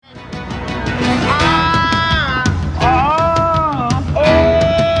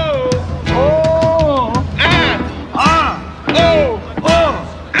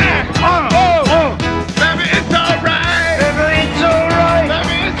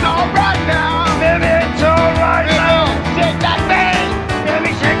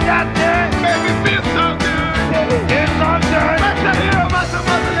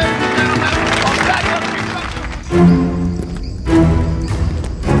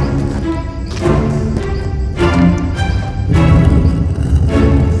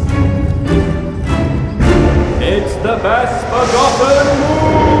Best Forgotten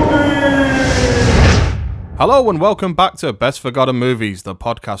Movies! Hello and welcome back to Best Forgotten Movies, the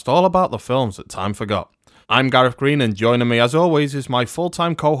podcast all about the films that time forgot. I'm Gareth Green, and joining me as always is my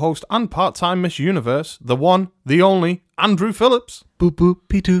full-time co-host and part-time Miss Universe, the one, the only, Andrew Phillips. Boop boop,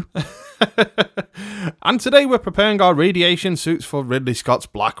 P2. And today we're preparing our radiation suits for Ridley Scott's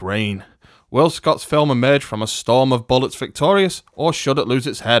Black Rain. Will Scott's film emerge from a storm of bullets victorious, or should it lose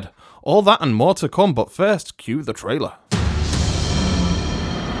its head? All that and more to come, but first, cue the trailer.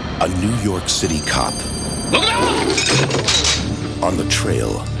 A New York City cop on the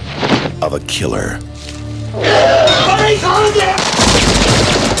trail of a killer.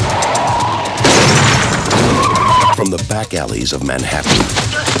 From the back alleys of Manhattan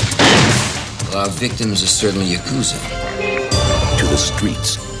Well, our victims are certainly Yakuza. to the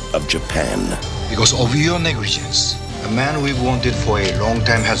streets of Japan. Because of your negligence, a man we've wanted for a long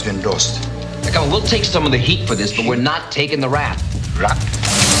time has been lost. Come on, we'll take some of the heat for this, but we're not taking the rap.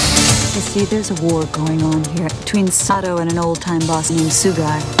 You see, there's a war going on here between Sato and an old-time boss named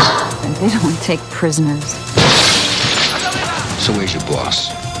Sugai. And they don't take prisoners. So where's your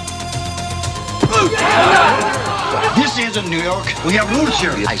boss? This isn't New York. We have rules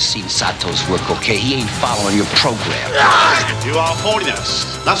here. I seen Sato's work, okay? He ain't following your program. You are foreigners,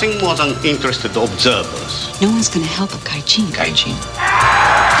 nothing more than interested observers. No one's gonna help a Gaijin. Gaijin.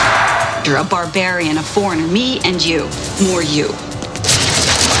 You're a barbarian, a foreigner. Me and you. More you.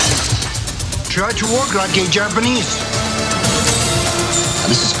 Try to work like a Japanese. Now,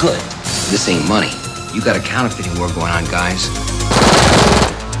 this is good. This ain't money. You got a counterfeiting war going on, guys.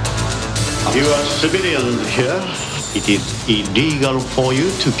 You are civilian here. It is illegal for you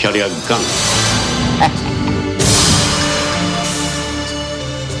to carry a gun.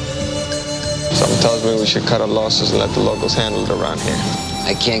 Something tells me we should cut our losses and let the locals handle it around here.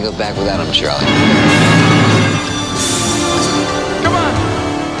 I can't go back without him, Charlie. Come on!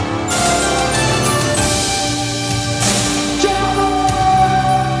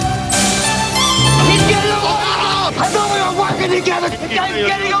 I thought we were working together. The guy's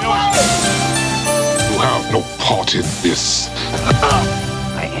getting away. You have no part in this.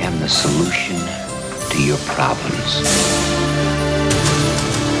 I am the solution to your problems.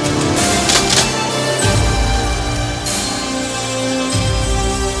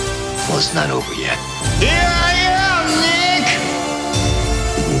 Well, it's not over yet. Here I am, Nick.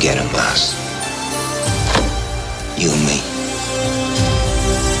 We can get him, boss. You and me.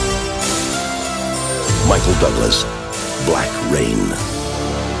 Michael Douglas, Black Rain.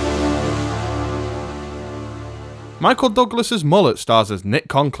 Michael Douglas's mullet stars as Nick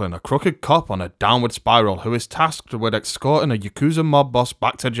Conklin, a crooked cop on a downward spiral who is tasked with escorting a Yakuza mob boss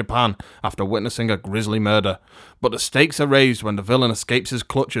back to Japan after witnessing a grisly murder. But the stakes are raised when the villain escapes his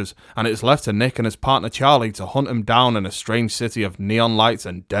clutches, and it is left to Nick and his partner Charlie to hunt him down in a strange city of neon lights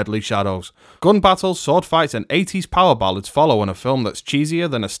and deadly shadows. Gun battles, sword fights, and 80s power ballads follow in a film that's cheesier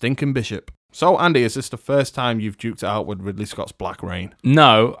than a stinking bishop. So, Andy, is this the first time you've duked it out with Ridley Scott's Black Rain?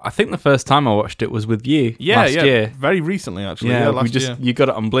 No, I think the first time I watched it was with you last year. Very recently, actually. Yeah, last year. You got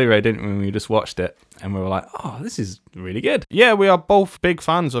it on Blu-ray, didn't we? When we just watched it, and we were like, "Oh, this is really good." Yeah, we are both big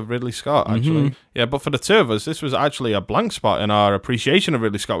fans of Ridley Scott, actually. Mm-hmm. Yeah, but for the two of us, this was actually a blank spot in our appreciation of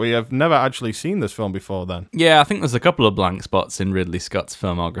Ridley Scott. We have never actually seen this film before then. Yeah, I think there's a couple of blank spots in Ridley Scott's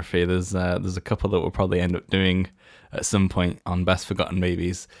filmography. There's a couple that we'll probably end up doing at some point on Best Forgotten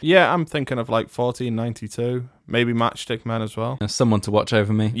Movies. Yeah, I'm thinking of like 1492, maybe Matchstick Men as well. Someone to Watch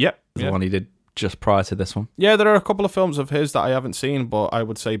Over Me. Yep. The one he did just prior to this one. Yeah, there are a couple of films of his that I haven't seen, but I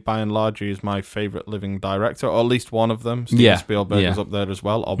would say by and large he is my favourite living director, or at least one of them. Steven Spielberg is up there as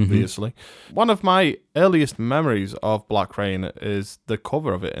well, obviously. Mm-hmm. One of my earliest memories of Black Rain is the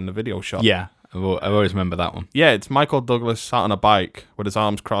cover of it in the video shop. Yeah, I always remember that one. Yeah, it's Michael Douglas sat on a bike with his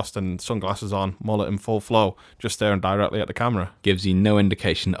arms crossed and sunglasses on, mullet in full flow, just staring directly at the camera. Gives you no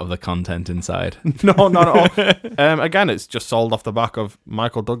indication of the content inside. No, not at all. Again, it's just sold off the back of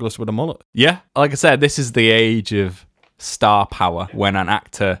Michael Douglas with a mullet. Yeah, like I said, this is the age of star power when an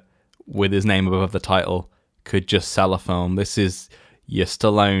actor with his name above the title could just sell a film. This is your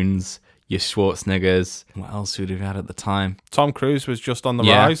Stallones, your Schwarzeneggers. What else would have had at the time? Tom Cruise was just on the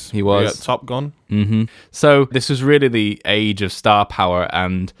rise. He was. Top Gun. Mm-hmm. So this was really the age of star power,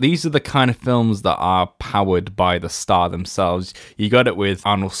 and these are the kind of films that are powered by the star themselves. You got it with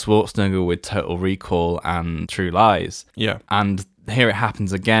Arnold Schwarzenegger with Total Recall and True Lies. Yeah. And here it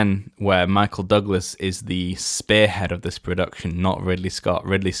happens again, where Michael Douglas is the spearhead of this production, not Ridley Scott.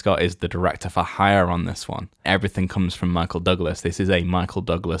 Ridley Scott is the director for hire on this one. Everything comes from Michael Douglas. This is a Michael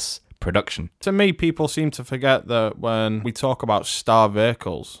Douglas production. To me, people seem to forget that when we talk about star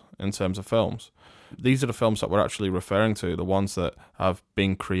vehicles in terms of films, These are the films that we're actually referring to, the ones that have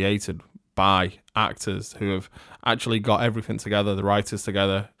been created by actors who have actually got everything together, the writers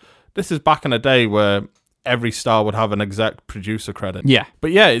together. This is back in a day where every star would have an exec producer credit. Yeah.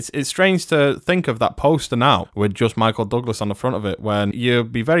 But yeah, it's strange to think of that poster now with just Michael Douglas on the front of it, when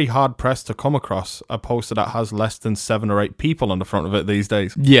you'd be very hard pressed to come across a poster that has less than 7 or 8 people on the front of it these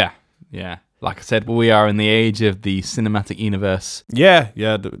days. Yeah. Like I said, we are in the age of the cinematic universe. Yeah,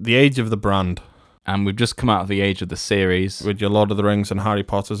 the age of the brand. And we've just come out of the age of the series. With your Lord of the Rings and Harry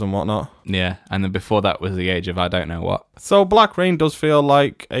Potters and whatnot. Yeah, and then before that was the age of I don't know what. So Black Rain does feel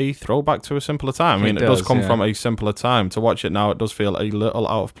like a throwback to a simpler time. I mean, it does come from a simpler time. To watch it now, it does feel a little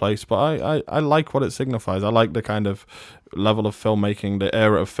out of place, but I like what it signifies. I like the kind of level of filmmaking, the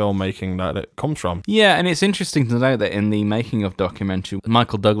era of filmmaking that it comes from. Yeah, and it's interesting to note that in the making of documentary,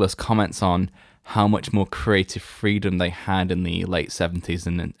 Michael Douglas comments on how much more creative freedom they had in the late 70s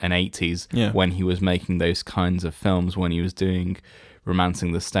and 80s when he was making those kinds of films, when he was doing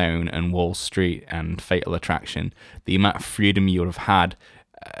Romancing the Stone and Wall Street and Fatal Attraction. The amount of freedom you would have had,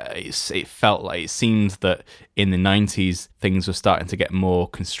 it felt like, it seemed that in the 90s things were starting to get more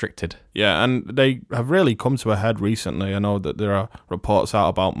constricted. Yeah, and they have really come to a head recently. I know that there are reports out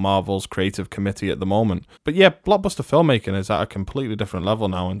about Marvel's creative committee at the moment. But yeah, blockbuster filmmaking is at a completely different level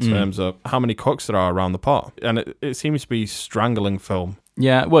now in terms of how many cooks there are around the pot. And it seems to be strangling film.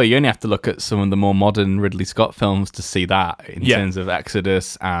 Yeah, well, you only have to look at some of the more modern Ridley Scott films to see that in terms of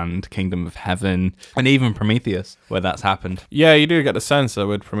Exodus and Kingdom of Heaven and even Prometheus, where that's happened. Yeah, you do get the sense that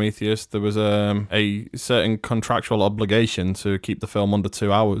with Prometheus, there was a certain contractual obligation to keep the film under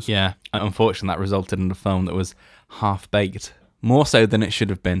 2 hours. Yeah, unfortunately, that resulted in a film that was half-baked. More so than it should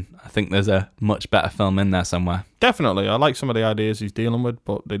have been. I think there's a much better film in there somewhere. Definitely. I like some of the ideas he's dealing with,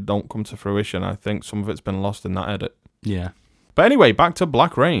 but they don't come to fruition. I think some of it's been lost in that edit. Yeah. But anyway, back to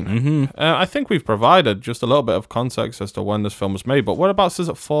Black Rain. Mm-hmm. I think we've provided just a little bit of context as to when this film was made, but whereabouts does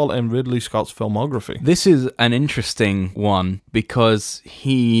it fall in Ridley Scott's filmography? This is an interesting one because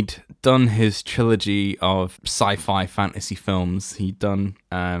he'd done his trilogy of sci-fi fantasy films. He'd done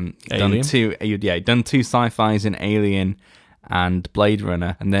two sci-fis in Alien and Blade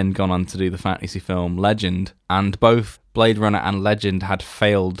Runner, and then gone on to do the fantasy film Legend. And both Blade Runner and Legend had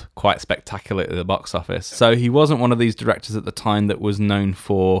failed quite spectacularly at the box office. So he wasn't one of these directors at the time that was known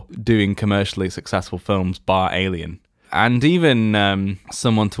for doing commercially successful films, bar Alien. And even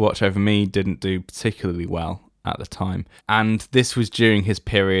Someone to Watch Over Me didn't do particularly well at the time. And this was during his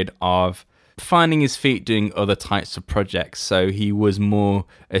period of finding his feet doing other types of projects, so he was more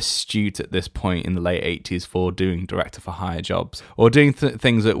astute at this point in the late 80s for doing director-for-hire jobs, or doing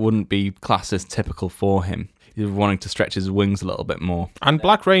things that wouldn't be classed as typical for him. He was wanting to stretch his wings a little bit more. And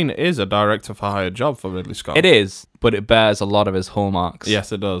Black Rain is a director-for-hire job for Ridley Scott. It is, but it bears a lot of his hallmarks.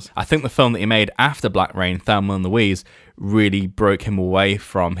 Yes, it does. I think the film that he made after Black Rain, Thelma and Louise, really broke him away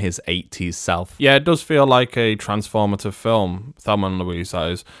from his 80s self. Yeah, it does feel like a transformative film, Thelma and Louise, that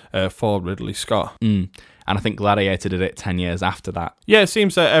is, for Ridley Scott. And I think Gladiator did it 10 years after that. Yeah, it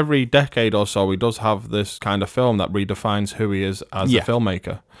seems that every decade or so he does have this kind of film that redefines who he is as a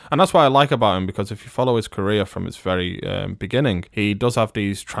filmmaker. And that's what I like about him, because if you follow his career from its very beginning, he does have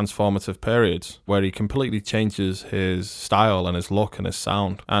these transformative periods where he completely changes his style and his look and his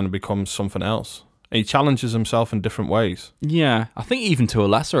sound and becomes something else. He challenges himself in different ways. Yeah, I think even to a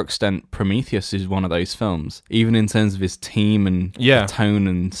lesser extent, Prometheus is one of those films, even in terms of his team and the tone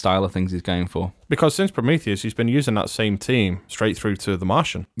and style of things he's going for. Because since Prometheus, he's been using that same team straight through to The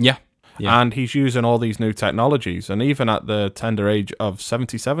Martian. Yeah. And he's using all these new technologies. And even at the tender age of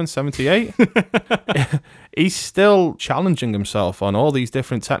 77, 78, he's still challenging himself on all these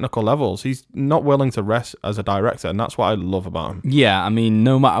different technical levels. He's not willing to rest as a director, and that's what I love about him. Yeah, I mean,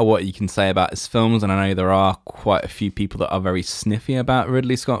 no matter what you can say about his films, and I know there are quite a few people that are very sniffy about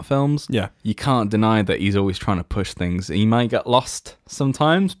Ridley Scott films, you can't deny that he's always trying to push things. He might get lost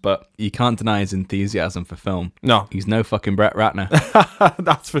sometimes, but you can't deny his enthusiasm for film. No. He's no fucking Brett Ratner.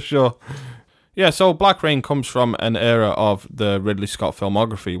 That's for sure. Yeah, so Black Rain comes from an era of the Ridley Scott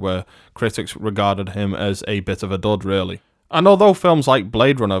filmography where critics regarded him as a bit of a dud, really. And although films like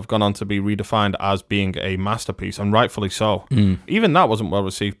Blade Runner have gone on to be redefined as being a masterpiece, and rightfully so, even that wasn't well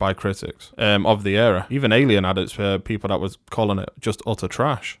received by critics of the era. Even Alien had its people that was calling it just utter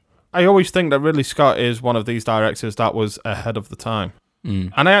trash. I always think that Ridley Scott is one of these directors that was ahead of the time.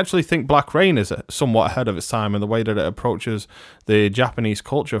 And I actually think Black Rain is somewhat ahead of its time in the way that it approaches the Japanese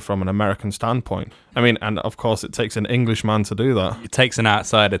culture from an American standpoint. I mean, and of course it takes an Englishman to do that. It takes an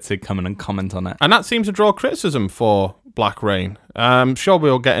outsider to come in and comment on it. And that seems to draw criticism for Black Rain. I'm sure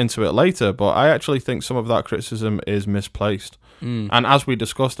we'll get into it later, but I actually think some of that criticism is misplaced. And as we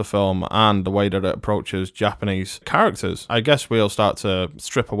discuss the film and the way that it approaches Japanese characters, I guess we'll start to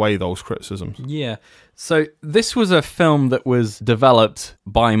strip away those criticisms. Yeah. So this was a film that was developed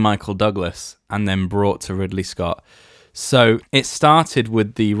by Michael Douglas and then brought to Ridley Scott. So it started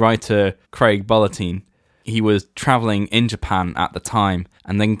with the writer Craig Bollatine. He was traveling in Japan at the time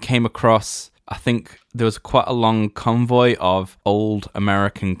and then came across, I think there was quite a long convoy of old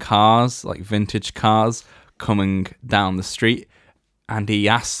American cars, like vintage cars, coming down the street. And he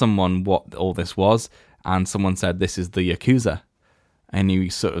asked someone what all this was, and someone said, this is the Yakuza. And he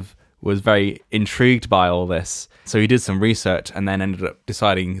sort of was very intrigued by all this. So he did some research and then ended up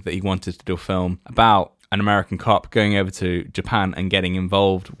deciding that he wanted to do a film about an American cop going over to Japan and getting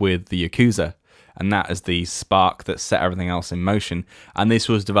involved with the Yakuza. And that is the spark that set everything else in motion. And this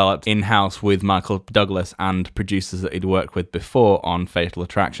was developed in-house with Michael Douglas and producers that he'd worked with before on Fatal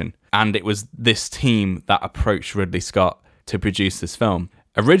Attraction. And it was this team that approached Ridley Scott to produce this film.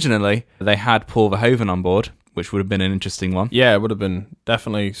 Originally, they had Paul Verhoeven on board, which would have been an interesting one. Yeah, it would have been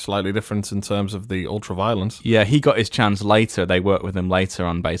definitely slightly different in terms of the ultra-violence. Yeah, he got his chance later. They worked with him later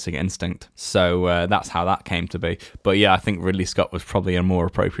on Basic Instinct. So that's how that came to be. But yeah, I think Ridley Scott was probably a more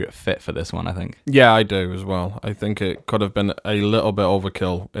appropriate fit for this one, I think. Yeah, I do as well. I think it could have been a little bit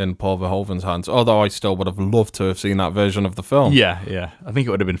overkill in Paul Verhoeven's hands, although I still would have loved to have seen that version of the film. Yeah. I think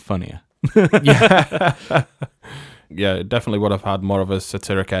it would have been funnier. Yeah. Yeah, it definitely would have had more of a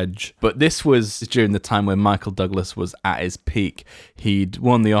satiric edge. But this was during the time when Michael Douglas was at his peak. He'd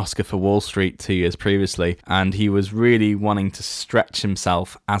won the Oscar for Wall Street 2 years previously, and he was really wanting to stretch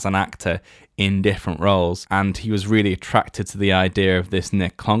himself as an actor in different roles. And he was really attracted to the idea of this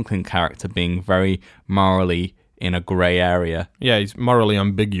Nick Conklin character being very morally in a grey area. Yeah, he's morally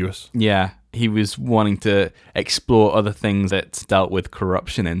ambiguous. Yeah. He was wanting to explore other things that dealt with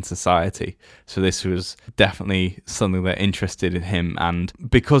corruption in society. So this was definitely something that interested him. And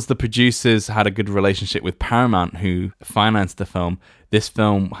because the producers had a good relationship with Paramount, who financed the film, this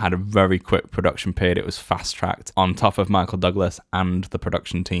film had a very quick production period. It was fast-tracked on top of Michael Douglas and the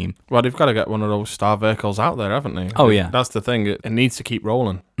production team. Well, they've got to get one of those star vehicles out there, haven't they? Oh, yeah. That's the thing. It needs to keep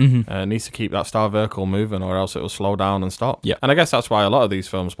rolling. Mm-hmm. It needs to keep that star vehicle moving, or else it will slow down and stop. Yeah. And I guess that's why a lot of these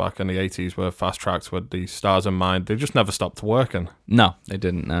films back in the 80s were fast-tracked with the stars in mind. They just never stopped working. No, they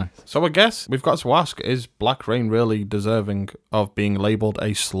didn't, no. So I guess we've got to ask, is Black Rain really deserving of being labelled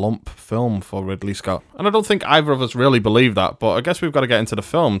a slump film for Ridley Scott? And I don't think either of us really believe that, but I guess we've got to get into the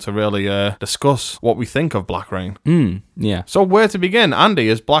film to really discuss what we think of Black Rain. Yeah. So where to begin? Andy,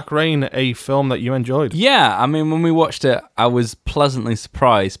 is Black Rain a film that you enjoyed? Yeah, I mean, when we watched it, I was pleasantly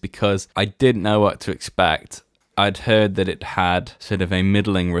surprised because I didn't know what to expect. I'd heard that it had sort of a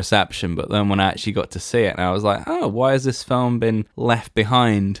middling reception, but then when I actually got to see it, I was like, oh, why has this film been left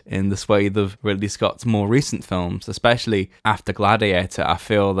behind in the swathe of Ridley Scott's more recent films? Especially after Gladiator, I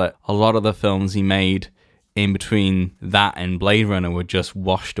feel that a lot of the films he made in between that and Blade Runner were just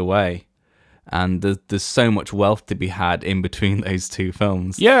washed away. And there's so much wealth to be had in between those two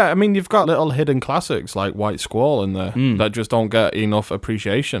films. Yeah, I mean, you've got little hidden classics like White Squall in there that just don't get enough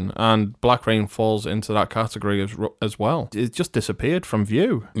appreciation. And Black Rain falls into that category as well. It just disappeared from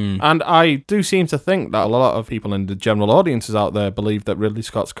view. And I do seem to think that a lot of people in the general audiences out there believe that Ridley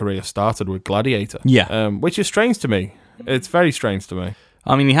Scott's career started with Gladiator. Yeah. Which is strange to me. It's very strange to me.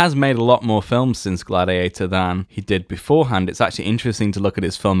 I mean, he has made a lot more films since Gladiator than he did beforehand. It's actually interesting to look at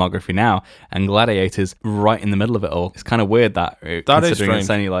his filmography now, and Gladiator's right in the middle of it all. It's kind of weird that considering is strange. It's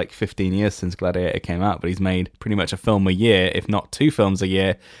only like 15 years since Gladiator came out, but he's made pretty much a film a year, if not 2 films a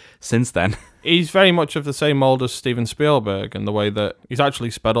year since then. He's very much of the same mold as Steven Spielberg in the way that he's actually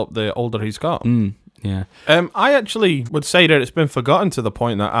sped up the older he's got. Yeah. I actually would say that it's been forgotten to the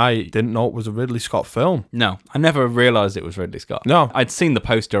point that I didn't know it was a Ridley Scott film. No, I never realised it was Ridley Scott. No. I'd seen the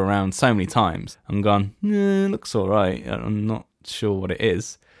poster around so many times and gone, it looks all right. I'm not sure what it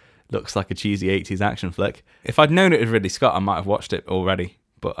is. Looks like a cheesy 80s action flick. If I'd known it was Ridley Scott, I might have watched it already,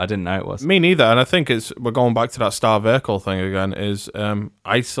 but I didn't know it was. Me neither, and I think we're going back to that star vehicle thing again,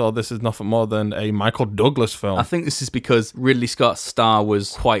 I saw this as nothing more than a Michael Douglas film. I think this is because Ridley Scott's star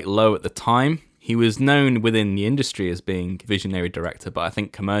was quite low at the time. He was known within the industry as being a visionary director, but I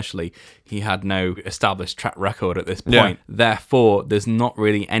think commercially he had no established track record at this point. Yeah. Therefore, there's not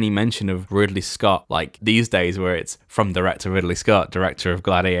really any mention of Ridley Scott like these days where it's from director Ridley Scott, director of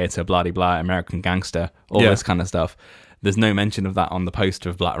Gladiator, blah-de-blah, American Gangster, all this kind of stuff. There's no mention of that on the poster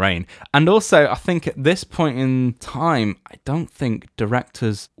of Black Rain. And also, I think at this point in time, I don't think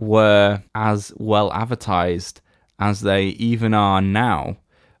directors were as well advertised as they even are now.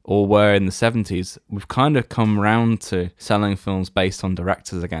 or were in the 70s, we've kind of come round to selling films based on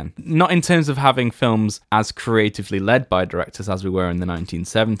directors again. Not in terms of having films as creatively led by directors as we were in the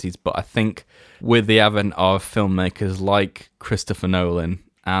 1970s, but I think with the advent of filmmakers like Christopher Nolan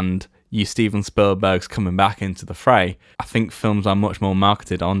and Steven Spielberg's coming back into the fray, I think films are much more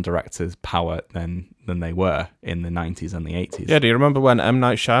marketed on directors' power than they were in the 90s and the 80s. Yeah, do you remember when M.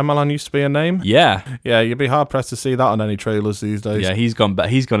 Night Shyamalan used to be a name? Yeah. Yeah, you'd be hard-pressed to see that on any trailers these days. Yeah, he's gone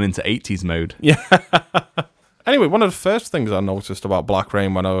into 80s mode. Yeah. Anyway, one of the first things I noticed about Black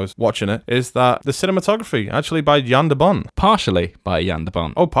Rain when I was watching it is that the cinematography, actually by Jan de Bont. Partially by Jan de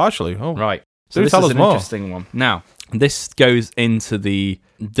Bont. Oh, partially. Oh, right. So this tell is us an more. Interesting one. Now, this goes into the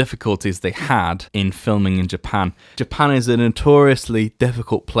difficulties they had in filming in Japan. Japan is a notoriously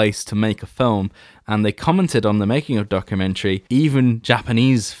difficult place to make a film, and they commented on the making of documentary, even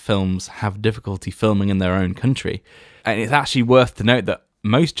Japanese films have difficulty filming in their own country. And it's actually worth to note that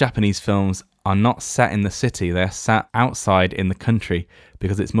most Japanese films are not set in the city, they're set outside in the country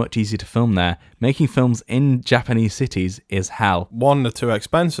because it's much easier to film there. Making films in Japanese cities is hell. One, they're too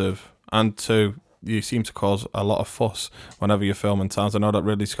expensive, and two, you seem to cause a lot of fuss whenever you film in towns. I know that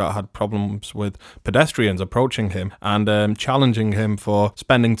Ridley Scott had problems with pedestrians approaching him and challenging him for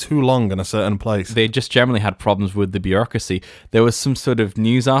spending too long in a certain place. They just generally had problems with the bureaucracy. There was some sort of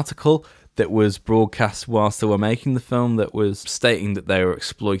news article that was broadcast whilst they were making the film that was stating that they were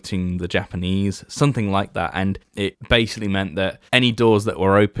exploiting the Japanese, something like that. And it basically meant that any doors that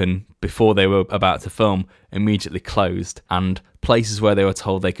were open before they were about to film immediately closed, and places where they were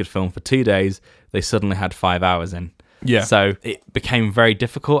told they could film for 2 days, they suddenly had 5 hours in. Yeah. So it became very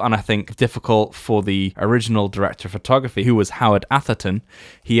difficult, and I think difficult for the original director of photography, who was Howard Atherton.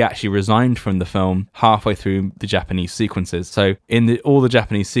 He actually resigned from the film halfway through the Japanese sequences. So in all the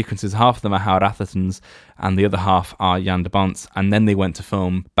Japanese sequences, half of them are Howard Atherton's, and the other half are Jan de Bont's. And then they went to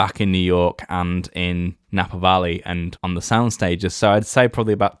film back in New York and in Napa Valley and on the sound stages. So I'd say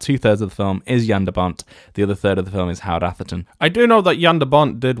probably about 2/3 of the film is Jan de Bont. The other third of the film is Howard Atherton. I do know that Jan de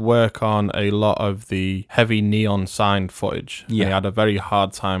Bont did work on a lot of the heavy neon sign footage. Yeah. He had a very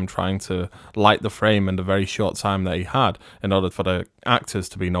hard time trying to light the frame in the very short time that he had in order for the actors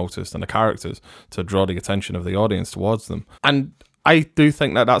to be noticed and the characters to draw the attention of the audience towards them. And I do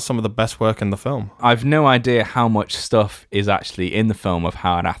think that that's some of the best work in the film. I've no idea how much stuff is actually in the film of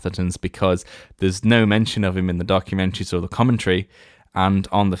Howard Atherton's because there's no mention of him in the documentaries or the commentary, and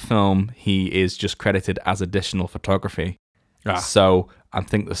on the film he is just credited as additional photography. So I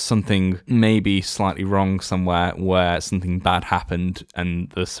think there's something maybe slightly wrong somewhere where something bad happened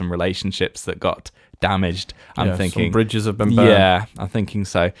and there's some relationships that got damaged. I'm thinking some bridges have been burned. Yeah, I'm thinking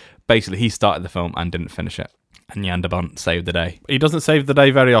so. Basically, he started the film and didn't finish it. And Jan de Bont saved the day. He doesn't save the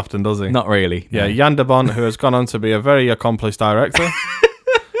day very often, does he? Not really. Yeah, no. Jan de Bont, who has gone on to be a very accomplished director.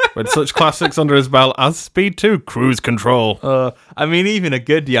 With such classics under his belt as Speed 2, Cruise Control. I mean, even a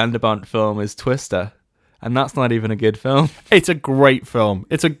good Jan de Bont film is Twister. And that's not even a good film. It's a great film.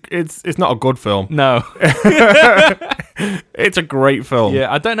 It's not a good film. No. It's a great film.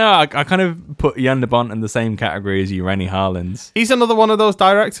 Yeah, I don't know. I kind of put Jan de Bont in the same category as Rennie Harlins. He's another one of those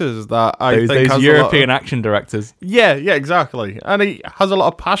directors that I think those has European action directors. Yeah, exactly. And he has a lot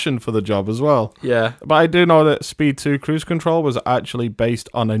of passion for the job as well. Yeah. But I do know that Speed 2 Cruise Control was actually based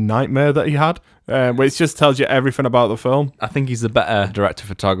on a nightmare that he had, which just tells you everything about the film. I think he's a better director of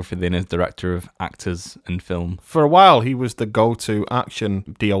photography than his director of actors and film. For a while, he was the go-to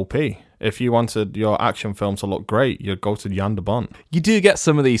action DOP. If you wanted your action film to look great, you'd go to Jan de Bont. You do get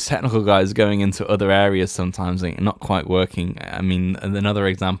some of these technical guys going into other areas sometimes, and not quite working. I mean, another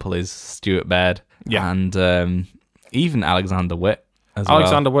example is Stuart Baird. Yeah. And even Alexander Witt as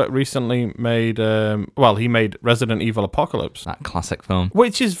Alexander well. Witt recently made, he made Resident Evil Apocalypse. That classic film.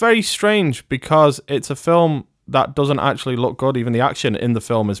 Which is very strange because it's a film that doesn't actually look good. Even the action in the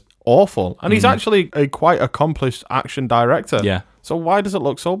film is awful. And he's actually a quite accomplished action director. Yeah. So why does it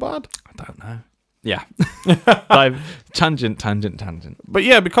look so bad? I don't know. Yeah. Tangent. But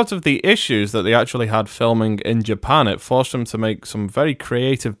yeah, because of the issues that they actually had filming in Japan, it forced them to make some very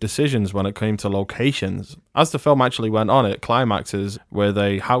creative decisions when it came to locations. As the film actually went on, it climaxes with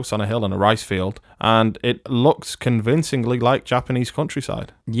a house on a hill and a rice field, and it looks convincingly like Japanese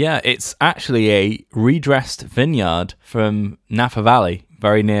countryside. Yeah, it's actually a redressed vineyard from Napa Valley,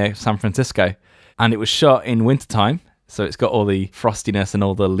 very near San Francisco. And it was shot in wintertime. So it's got all the frostiness and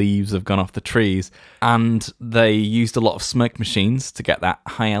all the leaves have gone off the trees. And they used a lot of smoke machines to get that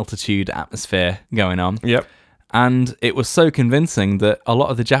high altitude atmosphere going on. Yep. And it was so convincing that a lot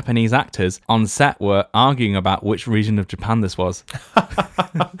of the Japanese actors on set were arguing about which region of Japan this was.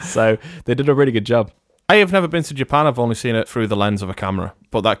 So they did a really good job. I have never been to Japan. I've only seen it through the lens of a camera,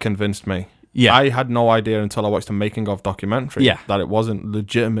 but that convinced me. Yeah. I had no idea until I watched a making of documentary Yeah. that it wasn't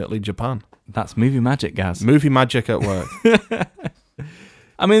legitimately Japan. That's movie magic, Gaz. Movie magic at work.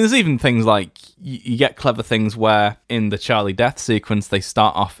 I mean, there's even things like you get clever things where in the Charlie death sequence, they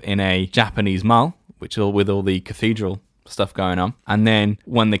start off in a Japanese mall, which all with all the cathedral stuff going on. And then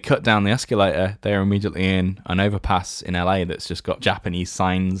when they cut down the escalator, they're immediately in an overpass in LA that's just got Japanese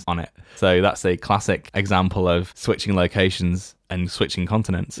signs on it. So that's a classic example of switching locations and switching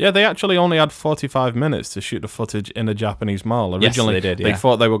continents. Yeah, they actually only had 45 minutes to shoot the footage in a Japanese mall. Originally, yes, they did, they yeah.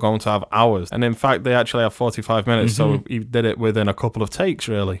 thought they were going to have hours. And in fact, they actually have 45 minutes, so he did it within a couple of takes,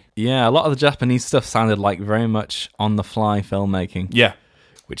 really. Yeah, a lot of the Japanese stuff sounded like very much on-the-fly filmmaking. Yeah.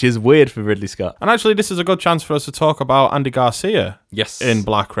 Which is weird for Ridley Scott. And actually, this is a good chance for us to talk about Andy Garcia Yes. in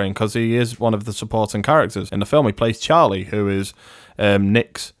Black Rain, because he is one of the supporting characters in the film. He plays Charlie, who is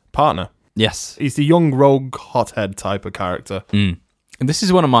Nick's partner. Yes. He's the young rogue hothead type of character. And this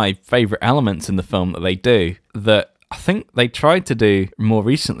is one of my favourite elements in the film that they do that I think they tried to do more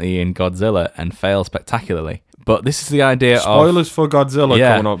recently in Godzilla and failed spectacularly. But this is the idea Spoilers for Godzilla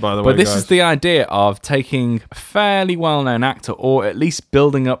coming up, by the way, But this guys. is the idea of taking a fairly well-known actor, or at least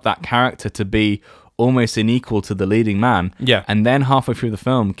building up that character to be almost unequal to the leading man. Yeah. And then halfway through the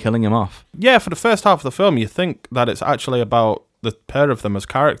film, killing him off. Yeah, for the first half of the film, you think that it's actually about the pair of them as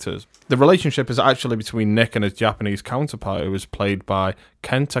characters. The relationship is actually between Nick and his Japanese counterpart, who is played by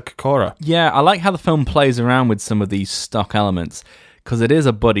Kenta Kokora. Yeah, I like how the film plays around with some of these stock elements. Because it is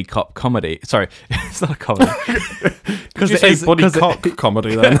a buddy cop comedy. Sorry, it's not a comedy. Did you say buddy cop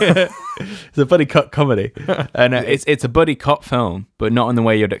comedy then? It's a buddy cop comedy. And it's a buddy cop film, but not in the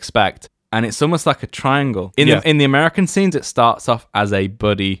way you'd expect. And it's almost like a triangle. In the American scenes, it starts off as a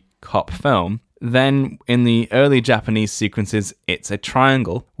buddy cop film. Then in the early Japanese sequences, it's a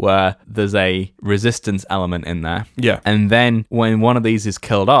triangle where there's a resistance element in there. Yeah. And then when one of these is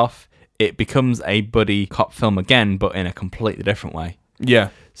killed off, it becomes a buddy cop film again, but in a completely different way. Yeah.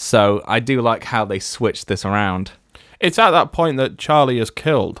 So I do like how they switched this around. It's at that point that Charlie is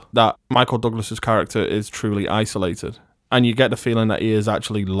killed that Michael Douglas's character is truly isolated. And you get the feeling that he is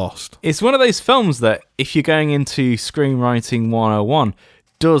actually lost. It's one of those films that, if you're going into screenwriting 101,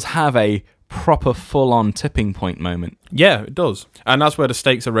 does have a proper full-on tipping point moment. Yeah, it does. And that's where the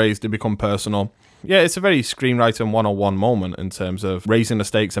stakes are raised to become personal. Yeah, it's a very screenwriting 101 moment in terms of raising the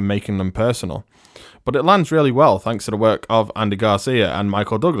stakes and making them personal. But it lands really well thanks to the work of Andy Garcia and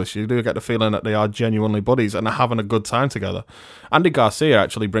Michael Douglas. You do get the feeling that they are genuinely buddies and are having a good time together. Andy Garcia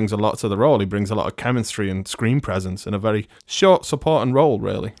actually brings a lot to the role. He brings a lot of chemistry and screen presence in a very short supporting role,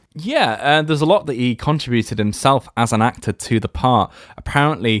 really. Yeah, there's a lot that he contributed himself as an actor to the part.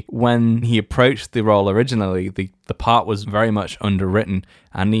 Apparently, when he approached the role originally, the part was very much underwritten,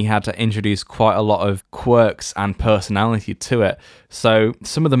 and he had to introduce quite a lot of quirks and personality to it. So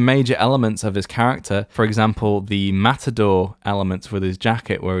some of the major elements of his character, for example, the matador elements with his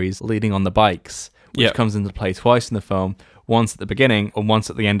jacket where he's leading on the bikes, which comes into play twice in the film, once at the beginning and once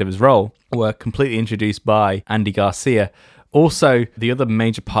at the end of his role, were completely introduced by Andy Garcia. Also, the other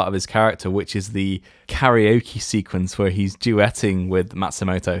major part of his character, which is the karaoke sequence where he's duetting with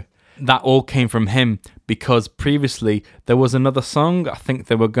Matsumoto. That all came from him because previously there was another song. I think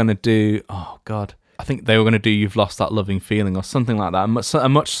they were going to do... Oh, God. I think they were going to do You've Lost That Loving Feeling or something like that. A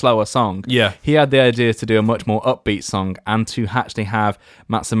much slower song. Yeah. He had the idea to do a much more upbeat song and to actually have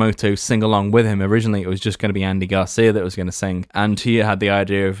Matsumoto sing along with him. Originally, it was just going to be Andy Garcia that was going to sing. And he had the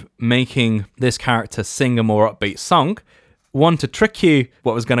idea of making this character sing a more upbeat song. One, to trick you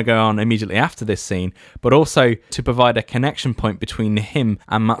what was going to go on immediately after this scene, but also to provide a connection point between him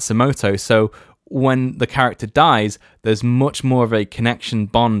and Matsumoto. So when the character dies, there's much more of a connection,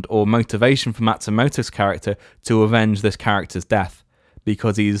 bond, or motivation for Matsumoto's character to avenge this character's death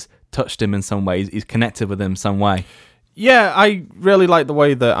because he's touched him in some ways, he's connected with him in some way. Yeah, I really like the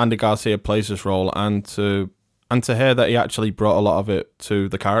way that Andy Garcia plays this role, and to hear that he actually brought a lot of it to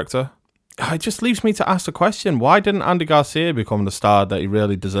the character. It just leaves me to ask the question, why didn't Andy Garcia become the star that he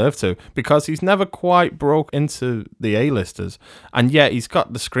really deserved to? Because he's never quite broke into the A-listers, and yet he's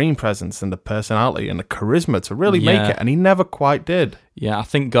got the screen presence and the personality and the charisma to really make it, and he never quite did. Yeah, I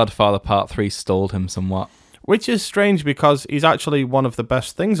think Godfather Part 3 stalled him somewhat. Which is strange because he's actually one of the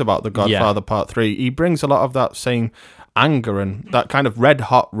best things about The Godfather Part 3. He brings a lot of that same anger and that kind of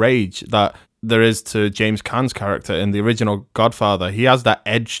red-hot rage that there is to James Caan's character in the original Godfather. He has that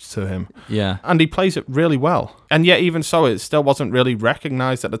edge to him. Yeah. And he plays it really well. And yet, even so, it still wasn't really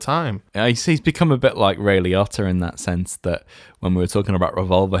recognised at the time. He's become a bit like Ray Liotta in that sense that when we were talking about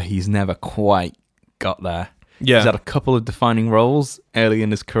Revolver, he's never quite got there. Yeah. He's had a couple of defining roles early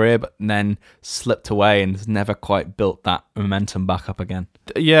in his career, but then slipped away and has never quite built that momentum back up again.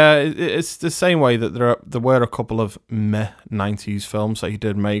 Yeah, it's the same way that there were a couple of meh 90s films that he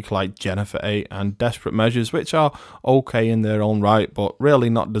did make, like Jennifer 8 and Desperate Measures, which are okay in their own right, but really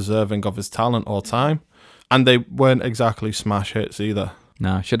not deserving of his talent or time. And they weren't exactly smash hits either.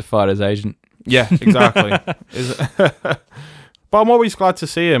 No, should have fired his agent. Yeah, exactly. But I'm always glad to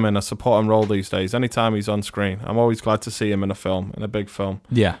see him in a supporting role these days. Anytime he's on screen, I'm always glad to see him in a film, in a big film.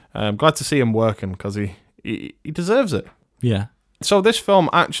 Yeah. I'm glad to see him working because he deserves it. Yeah. So this film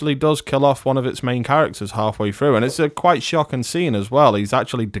actually does kill off one of its main characters halfway through, and it's a quite shocking scene as well. He's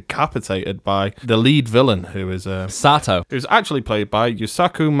actually decapitated by the lead villain, who is Sato, who's actually played by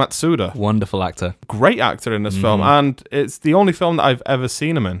Yusaku Matsuda. Wonderful actor. Great actor in this film, and it's the only film that I've ever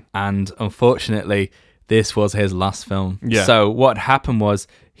seen him in. And unfortunately, this was his last film. Yeah. So what happened was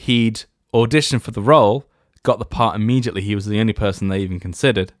he'd auditioned for the role, got the part immediately. He was the only person they even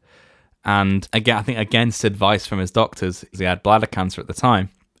considered. And again, I think against advice from his doctors, he had bladder cancer at the time,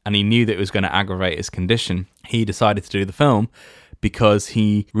 and he knew that it was going to aggravate his condition. He decided to do the film because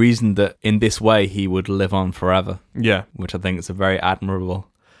he reasoned that in this way he would live on forever. Yeah. Which I think is a very admirable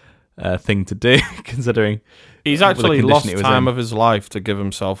thing to do, considering he's actually lost time in. of his life to give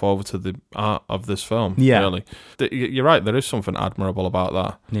himself over to the art of this film. Yeah. Really. You're right, there is something admirable about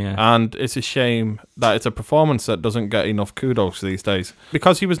that. Yeah. And it's a shame that it's a performance that doesn't get enough kudos these days,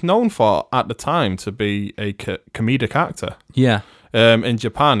 because he was known for, at the time, to be a comedic actor. Yeah. In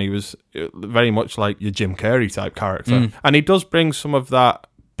Japan, he was very much like your Jim Carrey type character. And he does bring some of that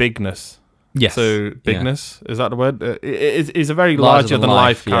bigness. Yes. So bigness, is that the word? He's a very larger than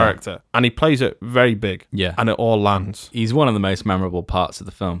life character, and he plays it very big. Yeah. And it all lands. He's one of the most memorable parts of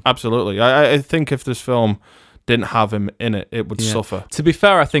the film. Absolutely. I think if this film didn't have him in it, it would suffer. To be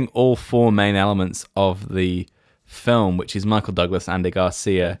fair, I think all four main elements of the film, which is Michael Douglas, Andy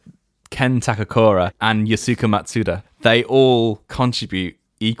Garcia, Ken Takakura, and Yusaku Matsuda, they all contribute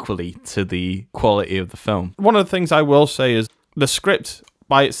equally to the quality of the film. One of the things I will say is the script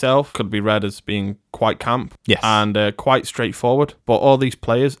by itself could be read as being quite camp, yes, and quite straightforward, but all these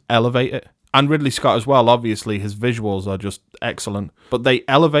players elevate it. And Ridley Scott as well, obviously, his visuals are just excellent, but they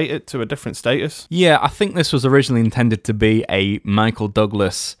elevate it to a different status. Yeah, I think this was originally intended to be a Michael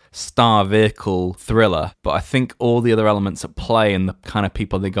Douglas star vehicle thriller, but I think all the other elements at play and the kind of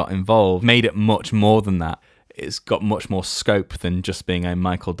people they got involved made it much more than that. It's got much more scope than just being a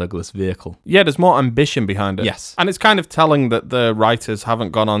Michael Douglas vehicle. Yeah, there's more ambition behind it. Yes. And it's kind of telling that the writers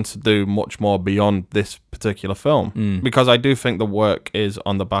haven't gone on to do much more beyond this particular film, because I do think the work is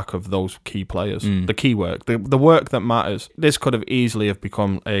on the back of those key players. The key work, the work that matters. This could have easily have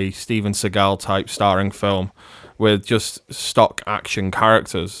become a Steven Seagal type starring film with just stock action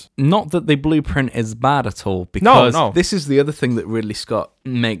characters. Not that the blueprint is bad at all, because this is the other thing that Ridley Scott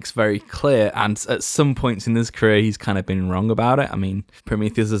makes very clear, and at some points in his career he's kind of been wrong about it. I mean,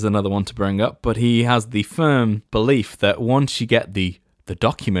 Prometheus is another one to bring up, but he has the firm belief that once you get the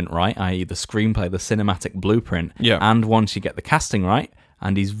document right, i.e. the screenplay, the cinematic blueprint, and once you get the casting right,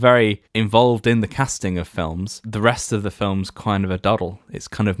 and he's very involved in the casting of films, the rest of the film's kind of a doddle. It's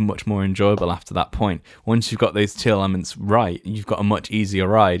kind of much more enjoyable after that point. Once you've got those two elements right, you've got a much easier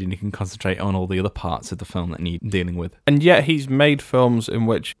ride, and you can concentrate on all the other parts of the film that need dealing with. And yet he's made films in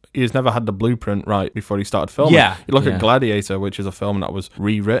which he's never had the blueprint right before he started filming. Yeah. You look at Gladiator, which is a film that was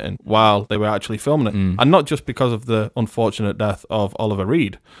rewritten while they were actually filming it. And not just because of the unfortunate death of Oliver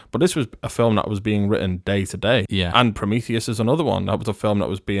Reed, but this was a film that was being written day to day. Yeah. And Prometheus is another one. That was a film that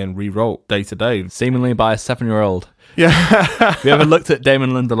was being rewrote day to day. Seemingly by a 7-year-old. Yeah. If you ever looked at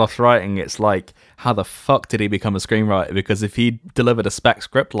Damon Lindelof's writing, it's like, how the fuck did he become a screenwriter? Because if he delivered a spec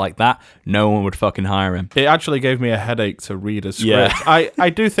script like that, no one would fucking hire him. It actually gave me a headache to read a script. I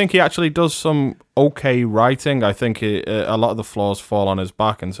do think he actually does some okay writing. I think a lot of the flaws fall on his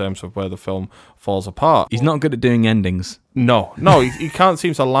back in terms of where the film falls apart. He's not good at doing endings. No, he can't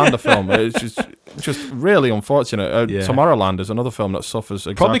seem to land a film. It's just really unfortunate. Tomorrowland is another film that suffers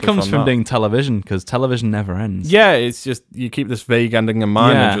exactly Probably comes from that. doing television, because television never ends. Yeah, it's just you keep this vague ending in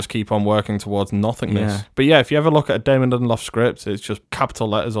mind and just keep on working towards nothingness. Yeah. But yeah, if you ever look at a Damon Lindelof script, it's just capital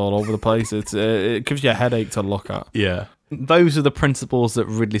letters all over the place. It gives you a headache to look at. Yeah. Those are the principles that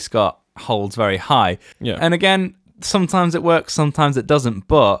Ridley Scott holds very high. Yeah. And again, sometimes it works, sometimes it doesn't,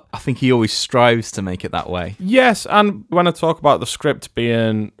 but I think he always strives to make it that way. Yes, and when I talk about the script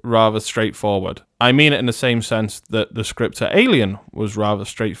being rather straightforward, I mean it in the same sense that the script to Alien was rather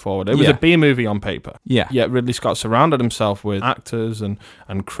straightforward. It was a B-movie on paper. Yeah. Yet Ridley Scott surrounded himself with actors and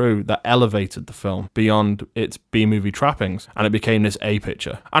crew that elevated the film beyond its B-movie trappings, and it became this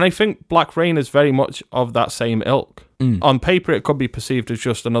A-picture. And I think Black Rain is very much of that same ilk. On paper, it could be perceived as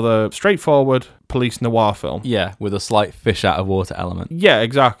just another straightforward police noir film. Yeah, with a slight fish out of water element. Yeah,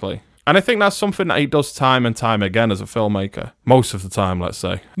 exactly. And I think that's something that he does time and time again as a filmmaker. Most of the time, let's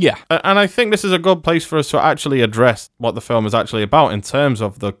say. Yeah. And I think this is a good place for us to actually address what the film is actually about in terms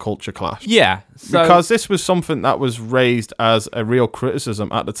of the culture clash. Yeah. Because this was something that was raised as a real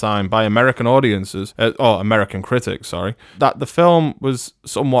criticism at the time by American audiences, or American critics, sorry, that the film was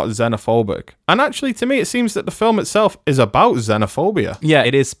somewhat xenophobic. And actually, to me, it seems that the film itself is about xenophobia. Yeah,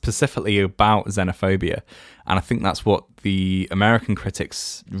 it is specifically about xenophobia. And I think that's what the American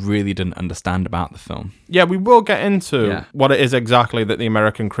critics really didn't understand about the film. Yeah, we will get into what it is exactly that the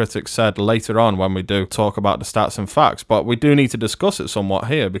American critics said later on when we do talk about the stats and facts, but we do need to discuss it somewhat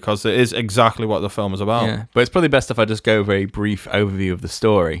here because it is exactly what the film is about. Yeah, but it's probably best if I just go over a brief overview of the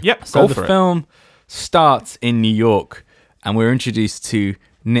story. Yep, so go the for it. film starts in New York, and we're introduced to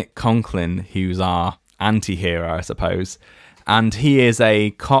Nick Conklin, who's our anti-hero, I suppose. And he is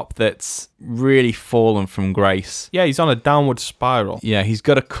a cop that's really fallen from grace. Yeah, he's on a downward spiral. Yeah, he's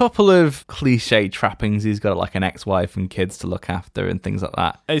got a couple of cliche trappings. He's got like an ex-wife and kids to look after and things like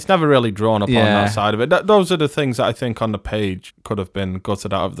that. It's never really drawn upon that side of it. Those are the things that I think on the page could have been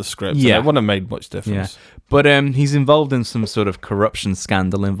gutted out of the script. Yeah. And it wouldn't have made much difference. Yeah. But he's involved in some sort of corruption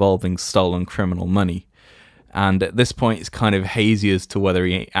scandal involving stolen criminal money. And at this point, it's kind of hazy as to whether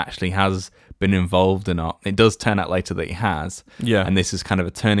he actually has been involved or not. It does turn out later that he has. Yeah. And this is kind of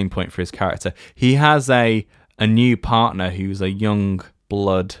a turning point for his character. He has a new partner who's a young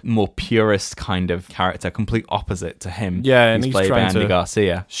blood, more purist kind of character, complete opposite to him. Yeah, and he's played by trying Andy to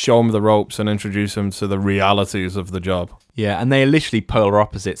Garcia. show him the ropes and introduce him to the realities of the job. Yeah, and they are literally polar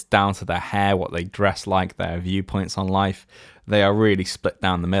opposites down to their hair, what they dress like, their viewpoints on life. They are really split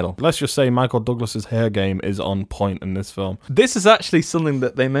down the middle. Let's just say Michael Douglas's hair game is on point in this film. This is actually something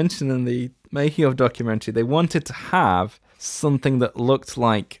that they mentioned in the making of documentary. They wanted to have something that looked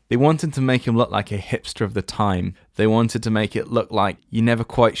like, they wanted to make him look like a hipster of the time. They wanted to make it look like you're never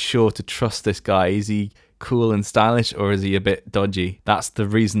quite sure to trust this guy. Is he cool and stylish or is he a bit dodgy? That's the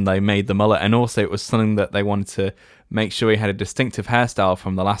reason they made the mullet. And also it was something that they wanted to make sure he had a distinctive hairstyle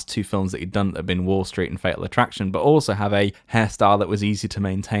from the last two films that he'd done that had been Wall Street and Fatal Attraction, but also have a hairstyle that was easy to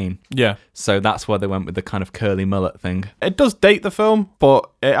maintain. Yeah. So that's why they went with the kind of curly mullet thing. It does date the film, but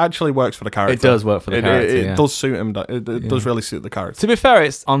it actually works for the character. It does work for the character, It does suit him. It does really suit the character. To be fair,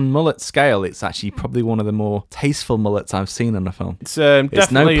 it's on mullet scale, it's actually probably one of the more tasteful mullets I've seen in a film. It's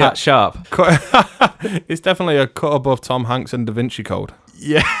definitely no Pat Sharp. It's definitely a cut above Tom Hanks and Da Vinci Code.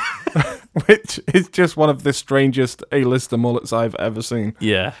 Yeah. Which is just one of the strangest A-lister mullets I've ever seen.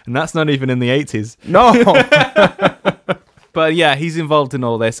 Yeah. And that's not even in the 80s. No. But yeah, he's involved in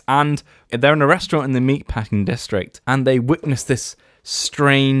all this. And they're in a restaurant in the meatpacking district. And they witness this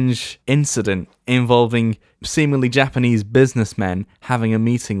strange incident involving seemingly Japanese businessmen having a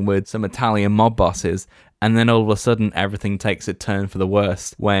meeting with some Italian mob bosses. And then all of a sudden, everything takes a turn for the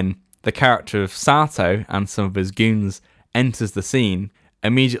worst when the character of Sato and some of his goons enters the scene,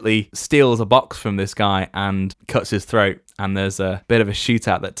 immediately steals a box from this guy and cuts his throat, and there's a bit of a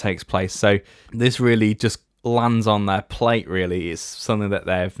shootout that takes place. So this really just lands on their plate, really. It's something that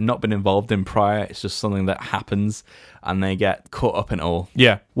they've not been involved in prior. It's just something that happens and they get caught up in it all.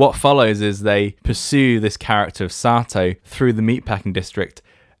 Yeah. What follows is they pursue this character of Sato through the meatpacking district,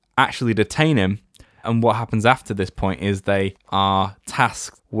 actually detain him, and what happens after this point is they are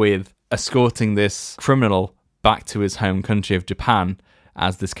tasked with escorting this criminal back to his home country of Japan,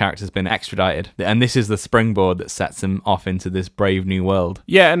 as this character's been extradited. And this is the springboard that sets him off into this brave new world.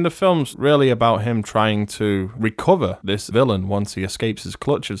 Yeah, and the film's really about him trying to recover this villain once he escapes his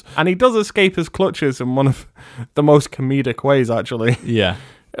clutches. And he does escape his clutches in one of the most comedic ways, actually. Yeah.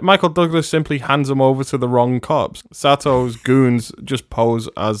 Michael Douglas simply hands him over to the wrong cops. Sato's goons just pose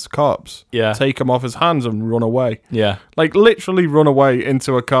as cops. Yeah. Take him off his hands and run away. Yeah. Like, literally run away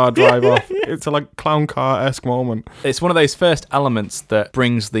into a car, drive off. It's a, like, clown car-esque moment. It's one of those first elements that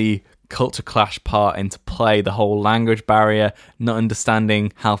brings the culture clash part into play, the whole language barrier, not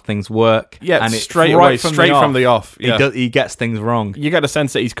understanding how things work. Yeah, and straight away, straight from the off. Yeah. He gets things wrong. You get a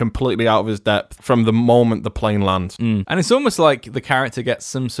sense that he's completely out of his depth from the moment the plane lands. And it's almost like the character gets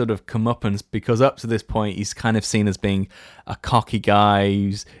some sort of comeuppance, because up to this point he's kind of seen as being a cocky guy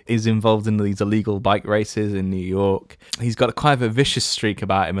who's is involved in these illegal bike races in New York. He's got quite a vicious streak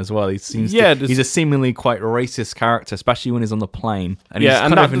about him as well. He seems he's a seemingly quite racist character, especially when he's on the plane. And he's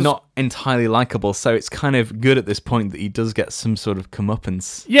kind of not entirely likable, so it's kind of good at this point that he does get some sort of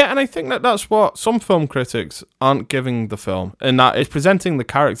comeuppance. Yeah, and I think that that's what some film critics aren't giving the film, in that it's presenting the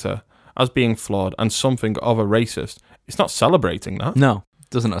character as being flawed and something of a racist. It's not celebrating that. No,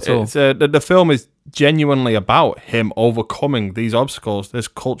 doesn't at all. It's, the film is genuinely about him overcoming these obstacles, this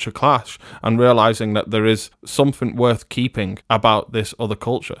culture clash, and realizing that there is something worth keeping about this other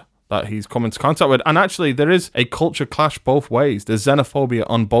culture that he's come into contact with. And actually, there is a culture clash both ways. There's xenophobia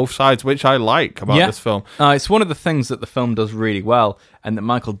on both sides, which I like about this film. It's one of the things that the film does really well, and that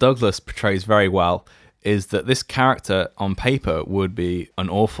Michael Douglas portrays very well, is that this character on paper would be an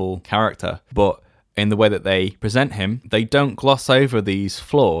awful character, but in the way that they present him, they don't gloss over these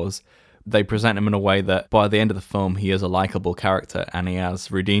flaws. They present him in a way that by the end of the film, he is a likable character and he has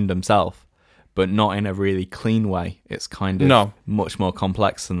redeemed himself, but not in a really clean way. It's kind of much more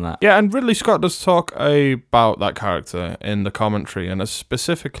complex than that. Yeah, and Ridley Scott does talk about that character in the commentary, and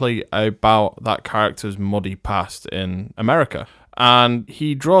specifically about that character's muddy past in America. And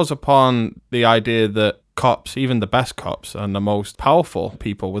he draws upon the idea that cops, even the best cops and the most powerful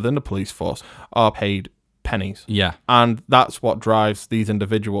people within the police force, are paid pennies. Yeah. And that's what drives these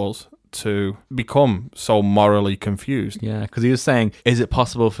individuals to become so morally confused. Yeah, because he was saying, is it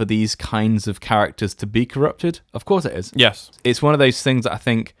possible for these kinds of characters to be corrupted? Of course it is. Yes. It's one of those things that I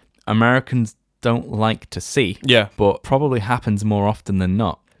think Americans don't like to see. Yeah. But probably happens more often than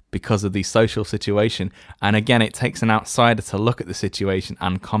not because of the social situation. And again, it takes an outsider to look at the situation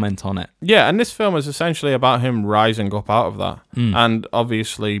and comment on it. Yeah, and this film is essentially about him rising up out of that. And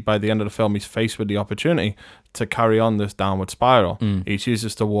obviously, by the end of the film, he's faced with the opportunity to carry on this downward spiral. He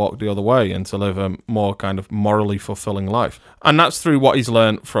chooses to walk the other way and to live a more kind of morally fulfilling life. And that's through what he's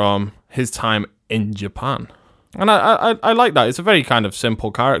learned from his time in Japan. And I like that. It's a very kind of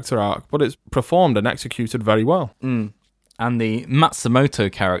simple character arc, but it's performed and executed very well. And the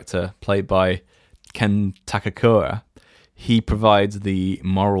Matsumoto character, played by Ken Takakura, he provides the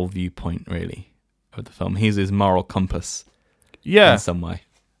moral viewpoint, really, of the film. He's his moral compass in some way.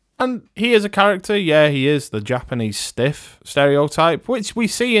 And he is a character, he is the Japanese stiff stereotype, which we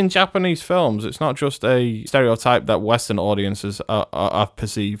see in Japanese films. It's not just a stereotype that Western audiences are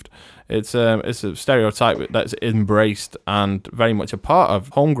perceived. It's a stereotype that's embraced and very much a part of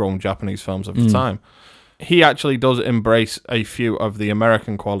homegrown Japanese films of the time. He actually does embrace a few of the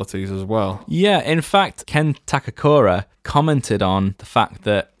American qualities as well. Yeah, in fact, Ken Takakura commented on the fact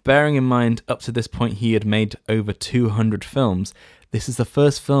that, bearing in mind up to this point he had made over 200 films, this is the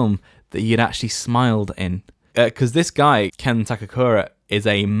first film that he had actually smiled in. Because this guy, Ken Takakura, is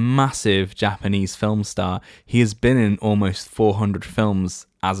a massive Japanese film star. He has been in almost 400 films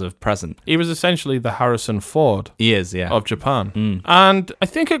as of present. He was essentially the Harrison Ford of Japan. And I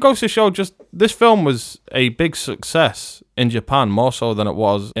think it goes to show just this film was a big success in Japan, more so than it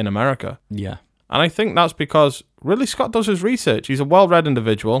was in America. Yeah. And I think that's because Ridley Scott does his research. He's a well-read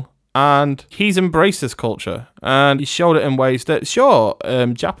individual, and he's embraced this culture, and he showed it in ways that,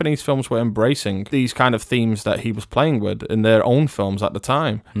 Japanese films were embracing these kind of themes that he was playing with in their own films at the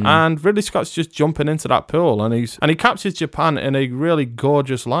time. And Ridley Scott's just jumping into that pool, and he captures Japan in a really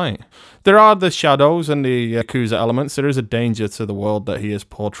gorgeous light. There are the shadows and the Yakuza elements. There is a danger to the world that he is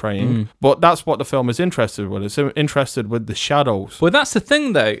portraying, but that's what the film is interested with. It's interested with the shadows. Well, that's the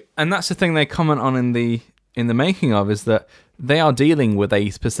thing, though, and that's the thing they comment on in the making of, is that they are dealing with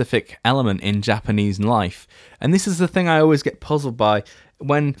a specific element in Japanese life. And this is the thing I always get puzzled by.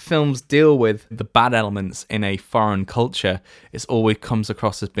 When films deal with the bad elements in a foreign culture, it always comes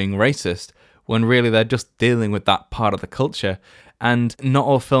across as being racist, when really they're just dealing with that part of the culture. And not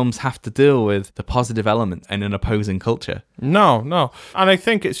all films have to deal with the positive element in an opposing culture. No. And I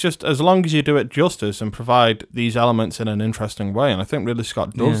think it's just as long as you do it justice and provide these elements in an interesting way. And I think Ridley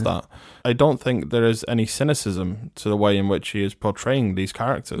Scott does that. I don't think there is any cynicism to the way in which he is portraying these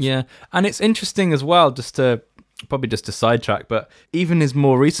characters. Yeah, and it's interesting as well, just to sidetrack, but even his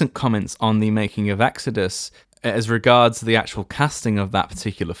more recent comments on the making of Exodus, as regards the actual casting of that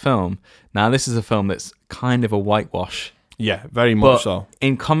particular film. Now, this is a film that's kind of a whitewash. Yeah, very much so.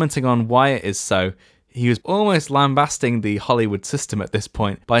 In commenting on why it is so, he was almost lambasting the Hollywood system at this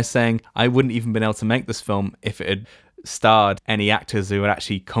point by saying, I wouldn't even been able to make this film if it had starred any actors who had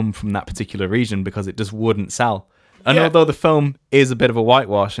actually come from that particular region because it just wouldn't sell. And Yeah. although the film is a bit of a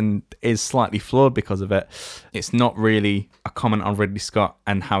whitewash and is slightly flawed because of it, it's not really a comment on Ridley Scott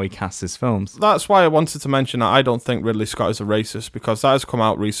and how he casts his films. That's why I wanted to mention that I don't think Ridley Scott is a racist, because that has come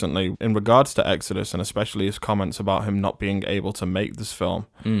out recently in regards to Exodus, and especially his comments about him not being able to make this film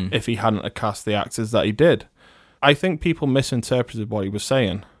if he hadn't cast the actors that he did. I think people misinterpreted what he was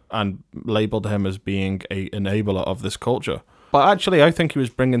saying and labelled him as being an enabler of this culture. But actually, I think he was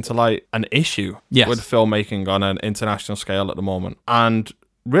bringing to light an issue with filmmaking on an international scale at the moment, and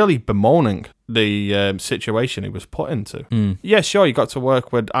really bemoaning the situation he was put into. Yeah, sure, he got to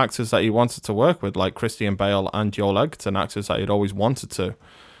work with actors that he wanted to work with, like Christian Bale and Joel Edgerton, actors that he'd always wanted to.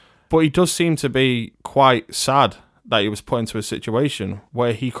 But he does seem to be quite sad that he was put into a situation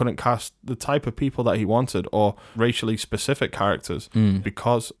where he couldn't cast the type of people that he wanted or racially specific characters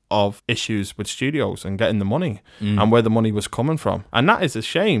because of issues with studios and getting the money and where the money was coming from. And that is a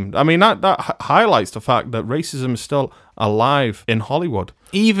shame. I mean, that highlights the fact that racism is still alive in Hollywood.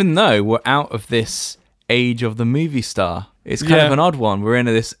 Even though we're out of this age of the movie star, it's kind of an odd one. We're in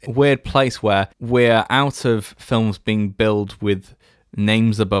this weird place where we're out of films being billed with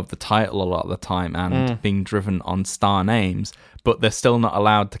names above the title a lot of the time and being driven on star names, but they're still not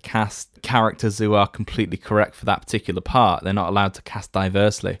allowed to cast characters who are completely correct for that particular part. They're not allowed to cast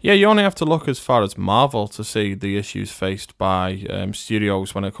diversely. Yeah, you only have to look as far as Marvel to see the issues faced by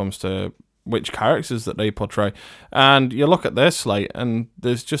studios when it comes to which characters that they portray. And you look at their slate and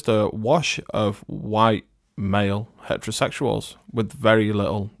there's just a wash of white male heterosexuals with very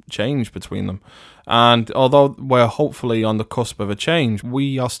little change between them. And although we're hopefully on the cusp of a change,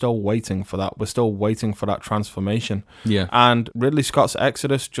 we are still waiting for that. We're still waiting for that transformation. Yeah. And Ridley Scott's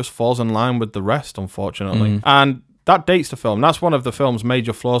Exodus just falls in line with the rest, unfortunately. And that dates the film. That's one of the film's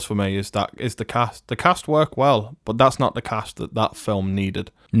major flaws for me, is the cast. The cast work well, but that's not the cast that film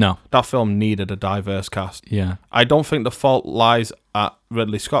needed. No. That film needed a diverse cast. Yeah. I don't think the fault lies at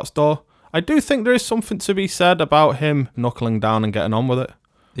Ridley Scott's door. I do think there is something to be said about him knuckling down and getting on with it.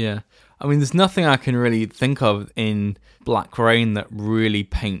 Yeah. I mean, there's nothing I can really think of in Black Rain that really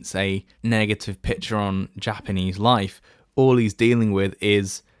paints a negative picture on Japanese life. All he's dealing with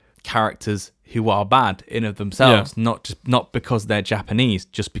is characters who are bad in of themselves, not because they're Japanese,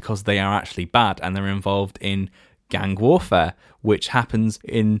 just because they are actually bad and they're involved in gang warfare, which happens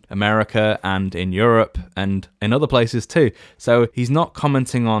in America and in Europe and in other places too. So he's not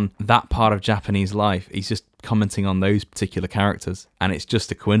commenting on that part of Japanese life. He's just commenting on those particular characters, and it's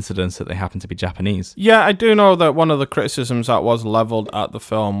just a coincidence that they happen to be Japanese. Yeah, I do know that one of the criticisms that was leveled at the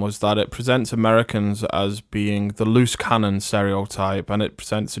film was that it presents Americans as being the loose cannon stereotype, and it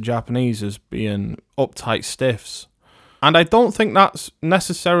presents the Japanese as being uptight stiffs. And I don't think that's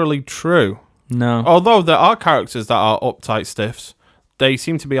necessarily true. No. Although there are characters that are uptight stiffs, they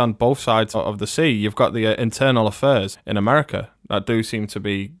seem to be on both sides of the sea. You've got the internal affairs in America that do seem to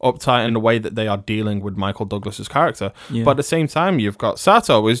be uptight in the way that they are dealing with Michael Douglas's character. Yeah. But at the same time, you've got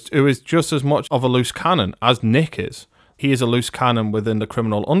Sato, who is just as much of a loose cannon as Nick is. He is a loose cannon within the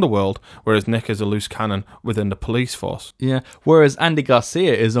criminal underworld, whereas Nick is a loose cannon within the police force. Yeah. Whereas Andy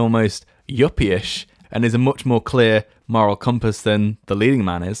Garcia is almost yuppie-ish and is a much more clear moral compass than the leading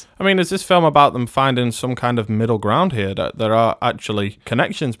man is. I mean, is this film about them finding some kind of middle ground here? That there are actually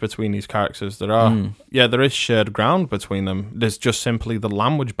connections between these characters. There is shared ground between them. There's just simply the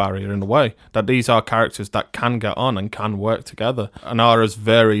language barrier in the way. That these are characters that can get on and can work together and are as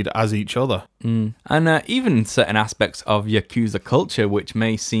varied as each other. And even certain aspects of Yakuza culture, which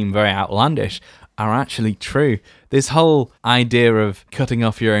may seem very outlandish, are actually true. This whole idea of cutting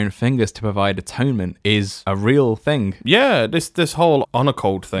off your own fingers to provide atonement is a real thing. Yeah, this whole honor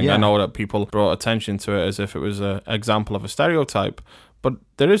code thing, Yeah. I know that people brought attention to it as if it was an example of a stereotype, but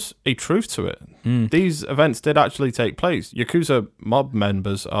there is a truth to it. These events did actually take place. Yakuza mob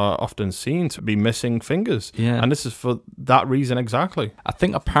members are often seen to be missing fingers, and this is for that reason exactly. I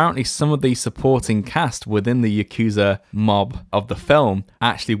think apparently some of the supporting cast within the Yakuza mob of the film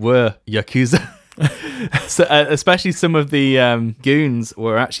actually were Yakuza. So, especially some of the goons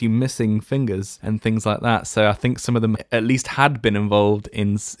were actually missing fingers and things like that. So I think some of them at least had been involved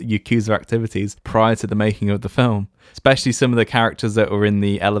in Yakuza activities prior to the making of the film. Especially some of the characters that were in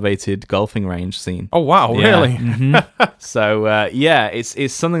the elevated golfing range scene. Oh, wow, really? So,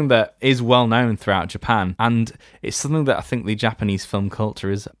 it's something that is well known throughout Japan. And it's something that I think the Japanese film culture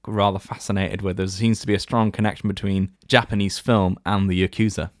is rather fascinated with. There seems to be a strong connection between Japanese film and the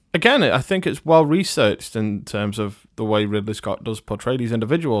Yakuza. Again, I think it's well researched in terms of the way Ridley Scott does portray these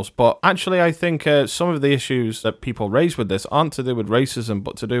individuals. But actually, I think some of the issues that people raise with this aren't to do with racism,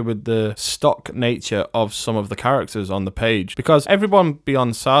 but to do with the stock nature of some of the characters on the page. Because everyone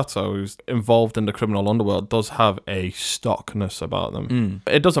beyond Sato who's involved in the criminal underworld does have a stockness about them.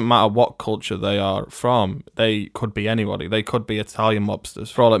 It doesn't matter what culture they are from. They could be anybody. They could be Italian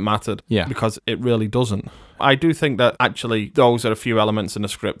mobsters for all it mattered. Yeah. Because it really doesn't. I do think that actually those are a few elements in the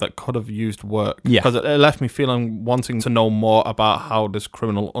script that could have used work. Yeah. Because it left me feeling wanting to know more about how this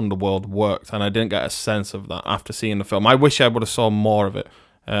criminal underworld worked, and I didn't get a sense of that after seeing the film. I wish I would have saw more of it,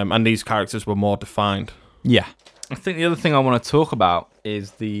 and these characters were more defined. Yeah. I think the other thing I want to talk about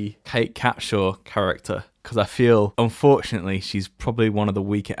is the Kate Capshaw character, because I feel, unfortunately, she's probably one of the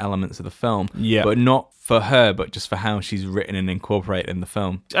weaker elements of the film. Yeah. But not for her, but just for how she's written and incorporated in the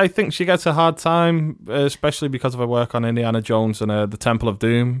film. I think she gets a hard time, especially because of her work on Indiana Jones and the Temple of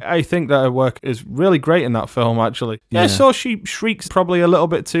Doom. I think that her work is really great in that film, actually. Yeah, so she shrieks probably a little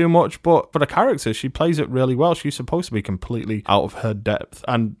bit too much, but for the character, she plays it really well. She's supposed to be completely out of her depth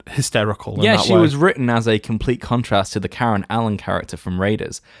and hysterical in that way. Yeah, she was written as a complete contrast to the Karen Allen character from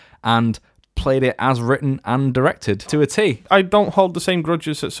Raiders, and played it as written and directed to a T. I don't hold the same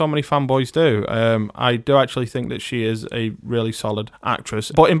grudges that so many fanboys do. I do actually think that she is a really solid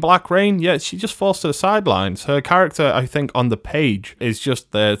actress. But in Black Rain, yeah, she just falls to the sidelines. Her character, I think, on the page is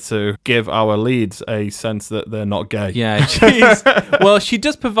just there to give our leads a sense that they're not gay. Yeah, well, she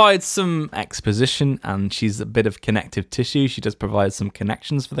does provide some exposition, and she's a bit of connective tissue. She does provide some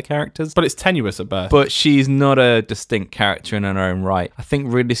connections for the characters. But it's tenuous at best. But she's not a distinct character in her own right. I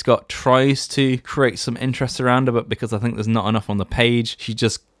think Ridley Scott tries to create some interest around her, but because I think there's not enough on the page, she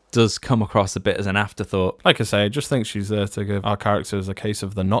just does come across a bit as an afterthought. Like I say, I just think she's there to give our characters a case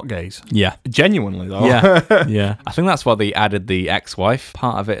of the not gays. Yeah. Genuinely, though. Yeah. Yeah. I think that's why they added the ex-wife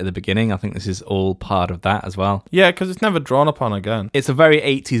part of it at the beginning. I think this is all part of that as well. Yeah, because it's never drawn upon again. It's a very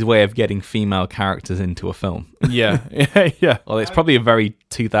 80s way of getting female characters into a film. Yeah. Yeah. Well, it's probably a very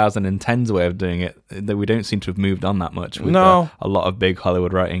 2010s way of doing it, that we don't seem to have moved on that much with a lot of big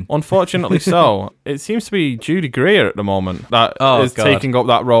Hollywood writing. Unfortunately so. It seems to be Judy Greer at the moment that is taking up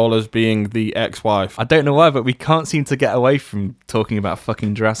that role as being the ex-wife. I don't know why, but we can't seem to get away from talking about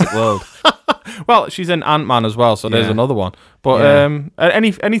fucking Jurassic World. Well, she's in Ant-Man as well, so there's another one. But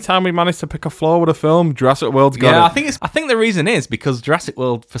any time we manage to pick a flaw with a film, Jurassic World's got it. I think the reason is because Jurassic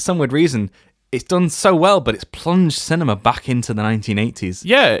World, for some weird reason, it's done so well, but it's plunged cinema back into the 1980s.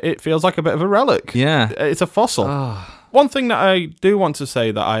 Yeah, it feels like a bit of a relic. Yeah. It's a fossil. One thing that I do want to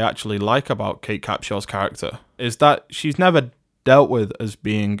say that I actually like about Kate Capshaw's character is that she's never dealt with as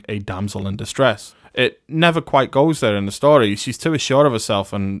being a damsel in distress. It never quite goes there in the story. She's too assured of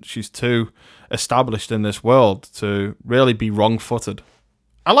herself and she's too established in this world to really be wrong-footed.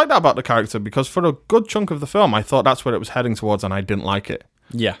 I like that about the character because for a good chunk of the film, I thought that's where it was heading towards and I didn't like it.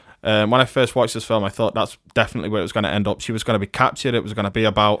 Yeah. When I first watched this film, I thought that's definitely where it was going to end up. She was going to be captured. It was going to be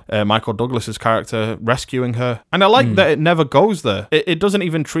about Michael Douglas's character rescuing her. And I like that it never goes there. It doesn't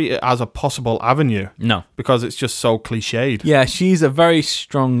even treat it as a possible avenue. No. Because it's just so cliched. Yeah, she's a very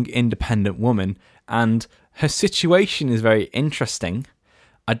strong, independent woman, and her situation is very interesting.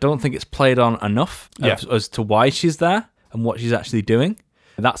 I don't think it's played on enough as to why she's there and what she's actually doing.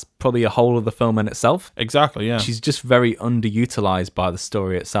 That's probably a whole of the film in itself. Exactly, yeah. She's just very underutilized by the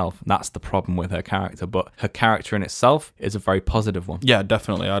story itself. That's the problem with her character. But her character in itself is a very positive one. Yeah,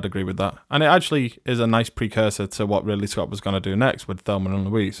 definitely. I'd agree with that. And it actually is a nice precursor to what Ridley Scott was going to do next with Thelma and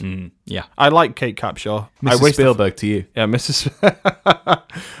Louise. Yeah. I like Kate Capshaw. Mrs. Spielberg to you. Yeah, Mrs.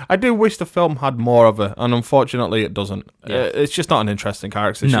 I do wish the film had more of her, and unfortunately it doesn't. Yeah. It's just not an interesting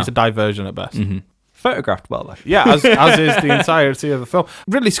character. No. She's a diversion at best. Photographed well, though. Yeah, as is the entirety of the film.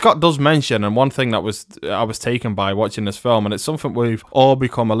 Ridley Scott does mention, and one thing that I was taken by watching this film, and it's something we've all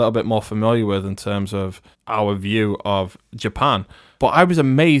become a little bit more familiar with in terms of our view of Japan. But I was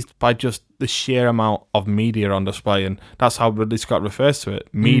amazed by just the sheer amount of media on display, and that's how Ridley Scott refers to it,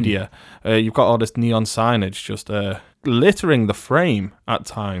 media. You've got all this neon signage just littering the frame at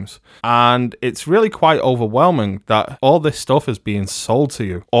times, and it's really quite overwhelming that all this stuff is being sold to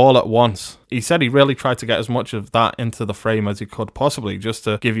you all at once. He said he really tried to get as much of that into the frame as he could possibly, just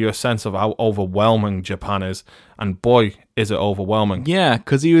to give you a sense of how overwhelming Japan is, and boy, is it overwhelming. Yeah,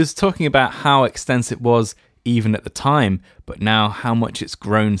 because he was talking about how extensive it was even at the time, but now how much it's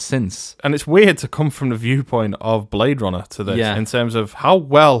grown since. And it's weird to come from the viewpoint of Blade Runner to this, Yeah. in terms of how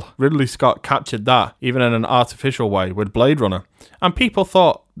well Ridley Scott captured that, even in an artificial way, with Blade Runner. And people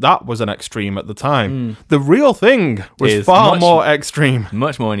thought that was an extreme at the time. The real thing was Is far much- more extreme.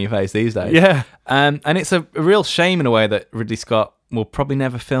 Much more in your face these days. Yeah. And it's a real shame in a way that Ridley Scott will probably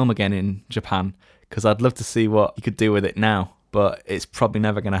never film again in Japan, because I'd love to see what he could do with it now. But it's probably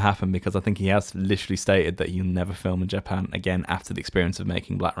never going to happen because I think he has literally stated that he'll never film in Japan again after the experience of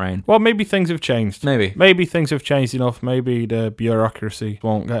making Black Rain. Well, maybe things have changed. Maybe things have changed enough. Maybe the bureaucracy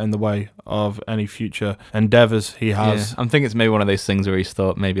won't get in the way of any future endeavours he has. Yeah, I'm thinking it's maybe one of those things where he's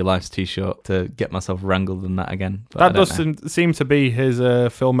thought maybe life's too short to get myself wrangled in that again. But that does seem to be his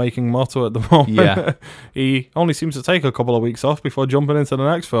filmmaking motto at the moment. Yeah. He only seems to take a couple of weeks off before jumping into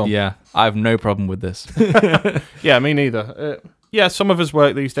the next film. Yeah, I have no problem with this. Yeah, me neither. Yeah, some of his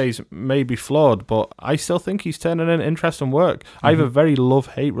work these days may be flawed, but I still think he's turning in interesting work. I have a very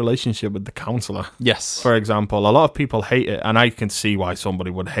love-hate relationship with The Counselor. Yes. For example, a lot of people hate it, and I can see why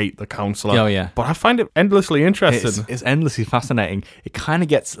somebody would hate The Counselor. Oh, yeah. But I find it endlessly interesting. It's endlessly fascinating. It kind of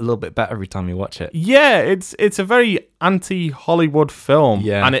gets a little bit better every time you watch it. Yeah, it's a very anti-Hollywood film,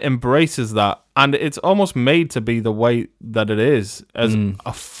 Yeah. and it embraces that. And it's almost made to be the way that it is, as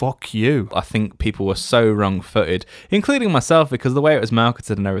a fuck you. I think people were so wrong-footed, including myself, because the way it was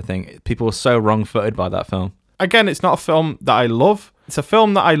marketed and everything, people were so wrong-footed by that film. Again, it's not a film that I love. It's a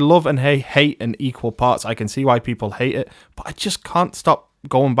film that I love and hate in equal parts. I can see why people hate it, but I just can't stop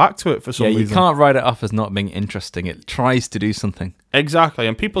going back to it for some reason. You can't write it off as not being interesting. It tries to do something. Exactly,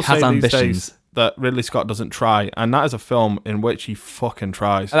 and people say Has these ambitions. days that Ridley Scott doesn't try, and that is a film in which he fucking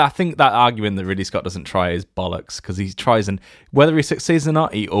tries. And I think that argument that Ridley Scott doesn't try is bollocks, because he tries, and whether he succeeds or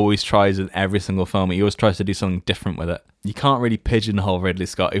not, he always tries in every single film. He always tries to do something different with it. You can't really pigeonhole Ridley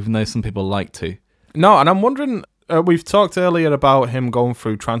Scott, even though some people like to. No, and I'm wondering, we've talked earlier about him going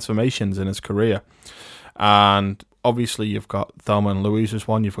through transformations in his career, and obviously you've got Thelma and Louise as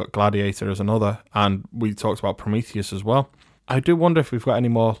one, you've got Gladiator as another, and we talked about Prometheus as well. I do wonder if we've got any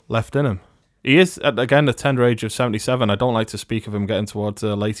more left in him. He is, again, the tender age of 77. I don't like to speak of him getting towards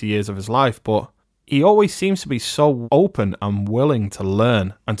the later years of his life, but he always seems to be so open and willing to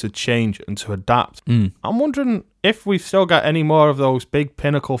learn and to change and to adapt. I'm wondering if we've still got any more of those big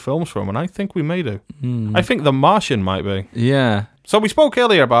pinnacle films from him, and I think we may do. I think The Martian might be. Yeah. So we spoke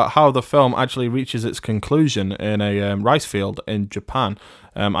earlier about how the film actually reaches its conclusion in a rice field in Japan,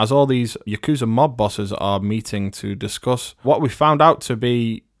 as all these Yakuza mob bosses are meeting to discuss what we found out to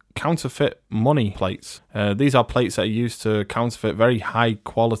be counterfeit money plates. These are plates that are used to counterfeit very high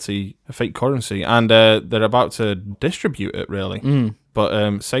quality fake currency, and they're about to distribute it, really.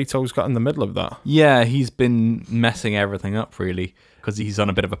 But Sato's got in the middle of that. Yeah, he's been messing everything up, really, because he's on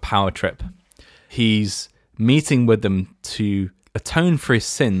a bit of a power trip. He's meeting with them to atone for his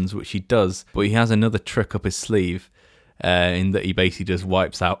sins, which he does, but he has another trick up his sleeve, in that he basically just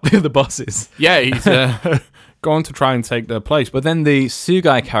wipes out the bosses. Yeah, he's going to try and take their place. But then the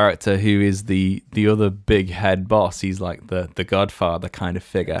Sugai character, who is the other big head boss, he's like the godfather kind of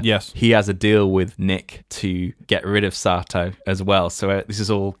figure. Yes. He has a deal with Nick to get rid of Sato as well. So this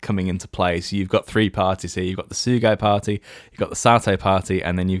is all coming into play. So you've got three parties here. You've got the Sugai party, you've got the Sato party,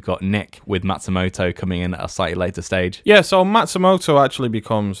 and then you've got Nick with Matsumoto coming in at a slightly later stage. Yeah, so Matsumoto actually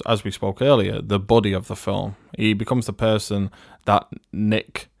becomes, as we spoke earlier, the buddy of the film. He becomes the person that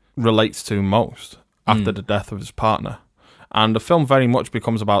Nick relates to most after the death of his partner. And the film very much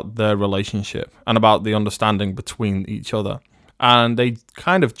becomes about their relationship and about the understanding between each other. And they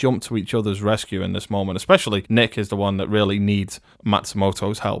kind of jump to each other's rescue in this moment, especially Nick is the one that really needs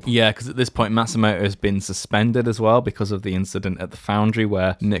Matsumoto's help. Yeah, because at this point Matsumoto has been suspended as well because of the incident at the foundry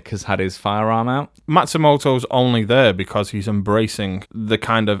where Nick has had his firearm out. Matsumoto's only there because he's embracing the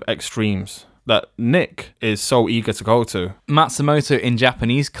kind of extremes that Nick is so eager to go to. Matsumoto in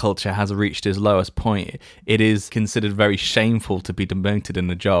Japanese culture has reached his lowest point. It is considered very shameful to be demoted in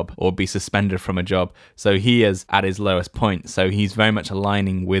a job or be suspended from a job. So he is at his lowest point. So he's very much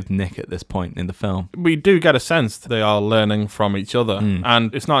aligning with Nick at this point in the film. We do get a sense they are learning from each other.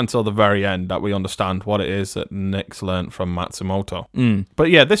 And it's not until the very end that we understand what it is that Nick's learned from Matsumoto. But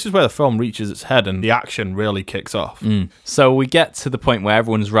yeah, this is where the film reaches its head and the action really kicks off. So we get to the point where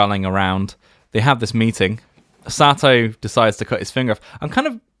everyone's rallying around. They have this meeting. Sato decides to cut his finger off. I'm kind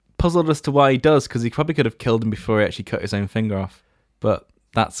of puzzled as to why he does, because he probably could have killed him before he actually cut his own finger off. But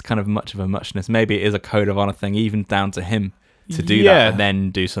that's kind of much of a muchness. Maybe it is a code of honor thing, even down to him, to do that and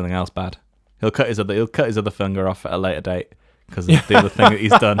then do something else bad. He'll cut his other finger off at a later date because of the other thing that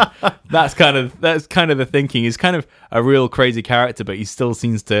he's done. That's kind of the thinking. He's kind of a real crazy character, but he still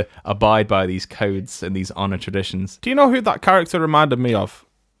seems to abide by these codes and these honor traditions. Do you know who that character reminded me of?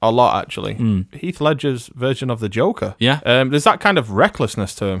 A lot, actually. Heath Ledger's version of the Joker. Yeah. There's that kind of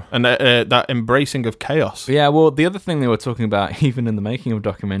recklessness to him and that embracing of chaos. Yeah, well, the other thing they were talking about, even in the making of the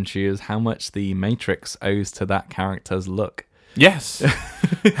documentary, is how much the Matrix owes to that character's look. Yes.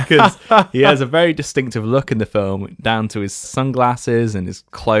 Because he has a very distinctive look in the film, down to his sunglasses and his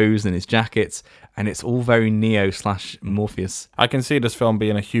clothes and his jackets. and it's all very Neo/Morpheus. I can see this film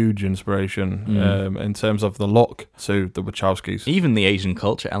being a huge inspiration in terms of the look to the Wachowskis. Even the Asian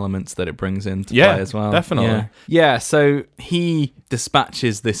culture elements that it brings into Yeah, play as well. definitely. Yeah, so he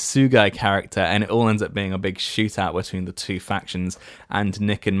dispatches this Sugai character, and it all ends up being a big shootout between the two factions, and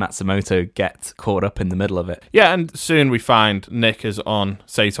Nick and Matsumoto get caught up in the middle of it. Yeah, and soon we find Nick is on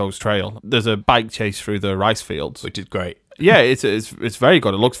Sato's trail. There's a bike chase through the rice fields. Which is great. Yeah, it's very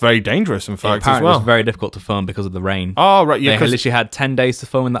good. It looks very dangerous, in fact, as Apparently well. it was very difficult to film because of the rain. Oh, right, yeah. They literally had 10 days to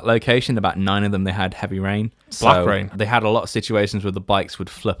film in that location. About 9 of them, they had heavy rain. Black rain. They had a lot of situations where the bikes would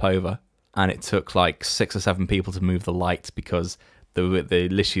flip over, and it took like 6 or 7 people to move the lights because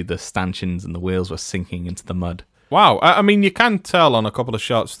literally the stanchions and the wheels were sinking into the mud. Wow. I mean, you can tell on a couple of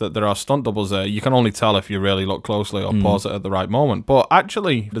shots that there are stunt doubles there. You can only tell if you really look closely or pause it at the right moment. But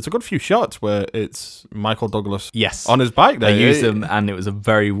actually, there's a good few shots where it's Michael Douglas on his bike there. They used them, and it was a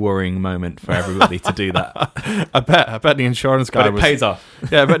very worrying moment for everybody to do that. I bet the insurance guy But it pays off.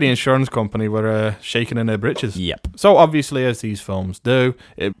 Yeah, I bet the insurance company were shaking in their britches. Yep. So obviously, as these films do,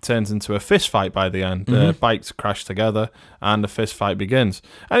 it turns into a fist fight by the end. Bikes crash together, and the fist fight begins.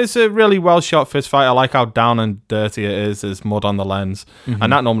 And it's a really well shot fist fight. I like how down and dirty it is. There's mud on the lens,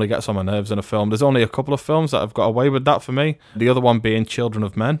 and that normally gets on my nerves in a film. There's only a couple of films that have got away with that for me. The other one being Children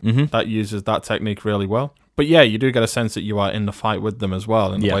of Men, that uses that technique really well. But yeah, you do get a sense that you are in the fight with them as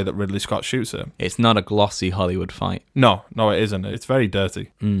well, in the way that Ridley Scott shoots it. It's not a glossy Hollywood fight. No, it isn't. It's very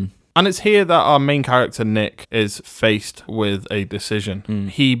dirty. And it's here that our main character, Nick, is faced with a decision.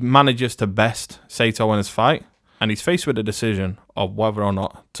 He manages to best Sato in his fight, and he's faced with a decision of whether or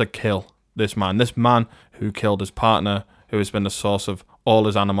not to kill this man who killed his partner, who has been the source of all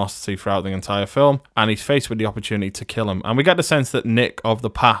his animosity throughout the entire film, and he's faced with the opportunity to kill him. And we get the sense that Nick of the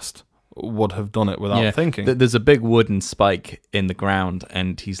past would have done it without thinking. There's a big wooden spike in the ground,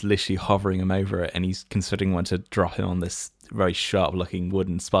 and he's literally hovering him over it, and he's considering when to drop him on this very sharp-looking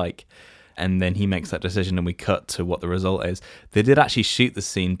wooden spike. And then he makes that decision, and we cut to what the result is. They did actually shoot the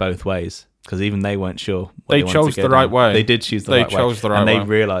scene both ways, because even they weren't sure. They chose the right way. They did choose the right way. They chose the right way. And they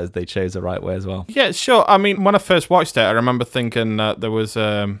realised they chose the right way as well. Yeah, sure. I mean, when I first watched it, I remember thinking that there was...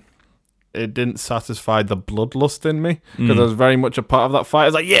 it didn't satisfy the bloodlust in me, because I was very much a part of that fight. I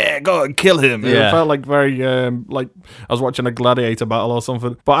was like, yeah, go and kill him. Yeah. It felt like very, like I was watching a gladiator battle or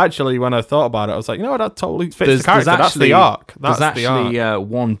something. But actually, when I thought about it, I was like, you know what, that totally fits the character. That's the arc. There's actually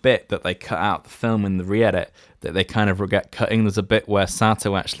one bit that they cut out the film in the re-edit that they kind of regret cutting. There's a bit where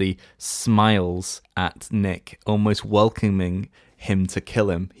Sato actually smiles at Nick, almost welcoming him to kill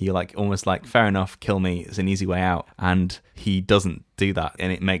him. He almost like, fair enough, kill me, it's an easy way out. And he doesn't do that,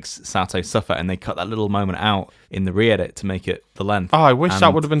 and it makes Sato suffer, and they cut that little moment out in the re-edit to make it the length. Oh, I wish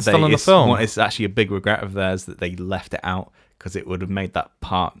that would have been still in the film. It's actually a big regret of theirs that they left it out, because it would have made that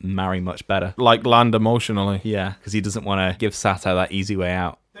part marry much better. Like land emotionally. Yeah, because he doesn't want to give Sato that easy way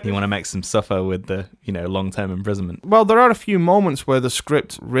out. He want to make them suffer with the, long-term imprisonment. Well, there are a few moments where the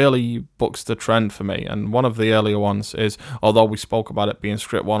script really books the trend for me, and one of the earlier ones is, although we spoke about it being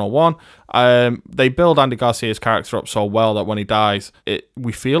script 101, they build Andy Garcia's character up so well that when he dies,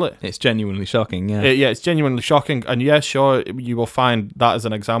 we feel it. It's genuinely shocking, yeah. It's genuinely shocking, and yeah, sure, you will find that as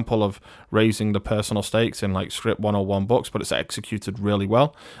an example of raising the personal stakes in like script 101 books, but it's executed really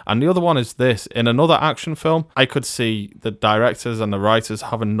well. And the other one is this: in another action film, I could see the directors and the writers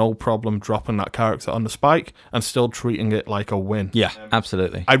having no problem dropping that character on the spike and still treating it like a win. Yeah,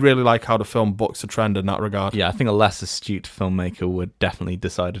 absolutely. I really like how the film books a trend in that regard. Yeah, I think a less astute filmmaker would definitely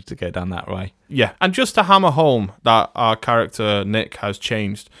decided to go down that way. Yeah, and just to hammer home that our character Nick has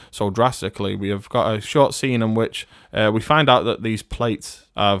changed so drastically, we have got a short scene in which we find out that these plates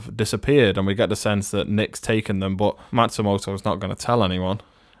have disappeared, and we get the sense that Nick's taken them, but Matsumoto's not going to tell anyone.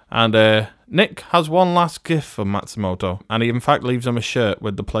 And Nick has one last gift for Matsumoto, and he in fact leaves him a shirt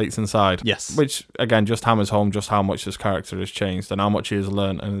with the plates inside. Yes. Which, again, just hammers home just how much this character has changed and how much he has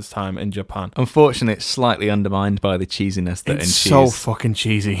learned in his time in Japan. Unfortunately, it's slightly undermined by the cheesiness that ensues. It's so fucking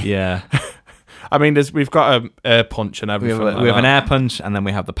cheesy. Yeah. I mean, we've got an air punch and everything. We have an air punch, and then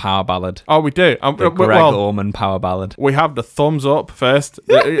we have the power ballad. Oh, we do. The Greg Orman power ballad. We have the thumbs up first.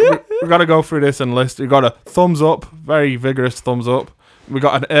 We've got to go through this and list. We've got a thumbs up, very vigorous thumbs up. We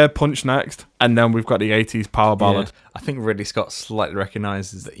got an air punch next, and then we've got the 80s power ballad. Yeah. I think Ridley Scott slightly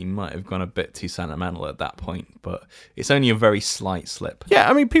recognises that he might have gone a bit too sentimental at that point, but it's only a very slight slip. Yeah,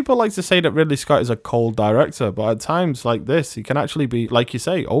 I mean, people like to say that Ridley Scott is a cold director, but at times like this, he can actually be, like you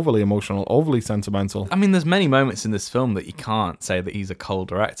say, overly emotional, overly sentimental. I mean, there's many moments in this film that you can't say that he's a cold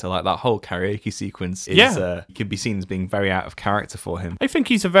director. Like that whole karaoke sequence could be seen as being very out of character for him. I think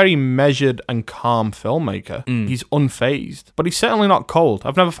he's a very measured and calm filmmaker. He's unfazed, but he's certainly not cold.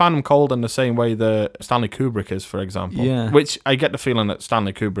 I've never found him cold in the same same way that Stanley Kubrick is, for example. Yeah. Which I get the feeling that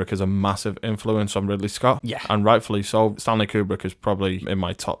Stanley Kubrick is a massive influence on Ridley Scott. Yeah. And rightfully so. Stanley Kubrick is probably in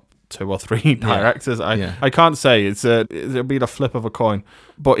my top 2 or 3 directors. Yeah. I can't say. It'll be the flip of a coin.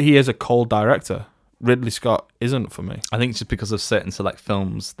 But he is a cold director. Ridley Scott isn't for me. I think just because of certain select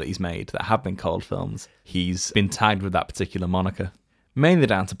films that he's made that have been cold films, he's been tagged with that particular moniker. Mainly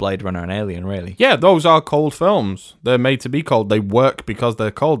down to Blade Runner and Alien, really. Yeah, those are cold films. They're made to be cold. They work because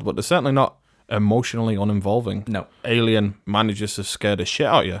they're cold, but they're certainly not emotionally uninvolving. No. Alien manages to scare the shit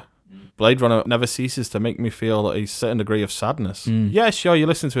out of you. Blade Runner never ceases to make me feel a certain degree of sadness. Yeah, sure, you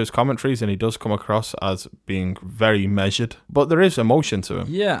listen to his commentaries and he does come across as being very measured, but there is emotion to him.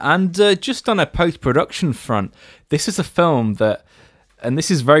 Yeah, and just on a post-production front, this is a film that, and this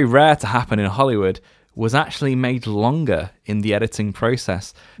is very rare to happen in Hollywood, was actually made longer in the editing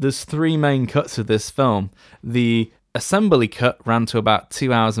process. There's 3 main cuts of this film. The assembly cut ran to about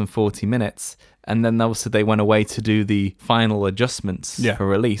 2 hours and 40 minutes, and then obviously they went away to do the final adjustments for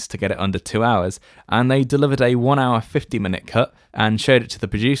release to get it under 2 hours, and they delivered a 1 hour 50-minute cut and showed it to the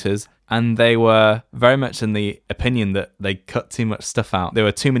producers, and they were very much in the opinion that they cut too much stuff out. There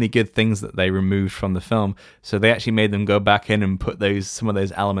were too many good things that they removed from the film, so they actually made them go back in and put some of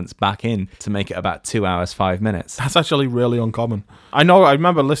those elements back in to make it about 2 hours 5 minutes. That's actually really uncommon. I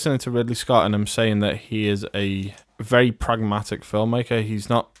remember listening to Ridley Scott and him saying that he is a very pragmatic filmmaker. He's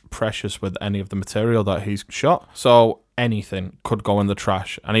not precious with any of the material that he's shot, so anything could go in the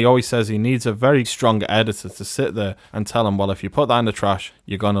trash. And he always says he needs a very strong editor to sit there and tell him, well, if you put that in the trash,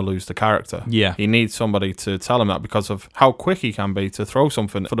 you're going to lose the character. Yeah. He needs somebody to tell him that because of how quick he can be to throw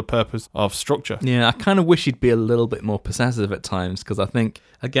something for the purpose of structure. Yeah, I kind of wish he'd be a little bit more possessive at times, because I think,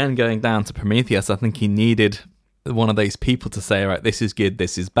 again, going down to Prometheus, I think he needed one of those people to say, right, this is good,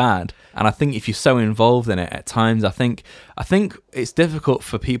 this is bad. And I think if you're so involved in it at times, I think it's difficult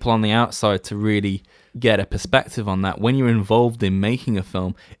for people on the outside to really get a perspective on that. When you're involved in making a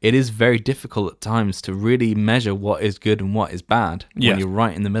film, it is very difficult at times to really measure what is good and what is bad when you're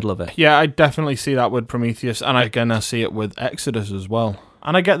right in the middle of it. Yeah, I definitely see that with Prometheus, and I see it with Exodus as well.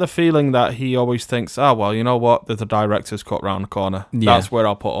 And I get the feeling that he always thinks, oh, well, you know what, there's a director's cut round the corner. Yeah. That's where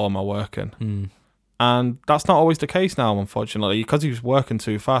I'll put all my work in. And that's not always the case now, unfortunately. Because he's working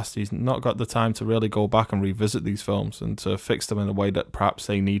too fast, he's not got the time to really go back and revisit these films and to fix them in a way that perhaps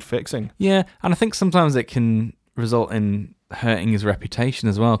they need fixing. Yeah, and I think sometimes it can result in hurting his reputation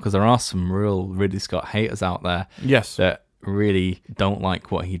as well, because there are some real Ridley Scott haters out there that really don't like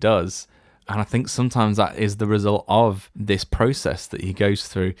what he does. And I think sometimes that is the result of this process that he goes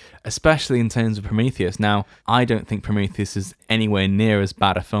through, especially in terms of Prometheus. Now, I don't think Prometheus is anywhere near as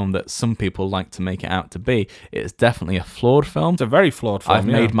bad a film that some people like to make it out to be. It's definitely a flawed film. It's a very flawed film. I've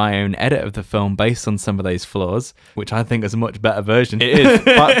made my own edit of the film based on some of those flaws, which I think is a much better version. It is,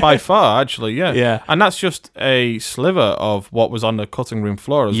 by far, actually, yeah. Yeah. And that's just a sliver of what was on the cutting room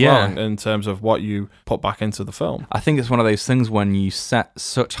floor as well, in terms of what you put back into the film. I think it's one of those things when you set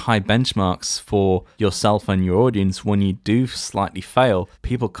such high benchmarks for yourself and your audience, when you do slightly fail,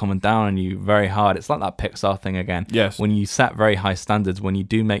 people coming down on you very hard. It's like that Pixar thing again. Yes. When you set very high standards, when you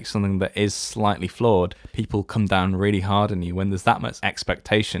do make something that is slightly flawed, people come down really hard on you when there's that much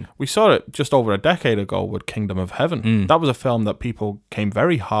expectation. We saw it just over a decade ago with Kingdom of Heaven. That was a film that people came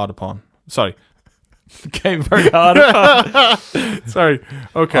very hard upon. Sorry. Came very hard upon. Sorry.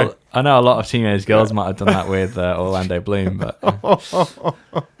 Okay. Well, I know a lot of teenage girls might have done that with Orlando Bloom, but...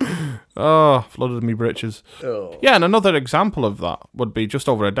 Oh, flooded me britches. Oh. Yeah, and another example of that would be just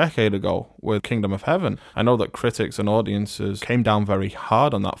over a decade ago with Kingdom of Heaven. I know that critics and audiences came down very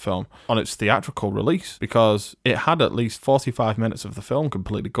hard on that film on its theatrical release because it had at least 45 minutes of the film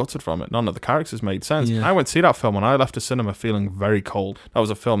completely gutted from it. None of the characters made sense. Yeah. I went to see that film and I left the cinema feeling very cold. That was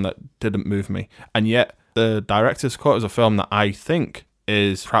a film that didn't move me. And yet, the director's cut is a film that I think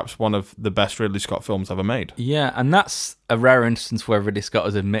is perhaps one of the best Ridley Scott films ever made. Yeah, and that's a rare instance where Ridley Scott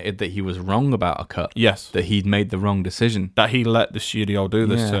has admitted that he was wrong about a cut. Yes. That he'd made the wrong decision. That he let the studio do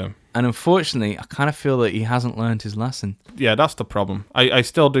this to him. And unfortunately, I kind of feel that he hasn't learned his lesson. Yeah, that's the problem. I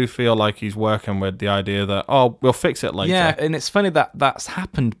still do feel like he's working with the idea that, oh, we'll fix it later. Yeah, and it's funny that that's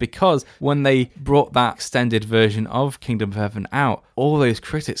happened because when they brought that extended version of Kingdom of Heaven out, all those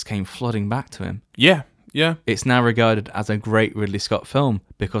critics came flooding back to him. Yeah. Yeah. It's now regarded as a great Ridley Scott film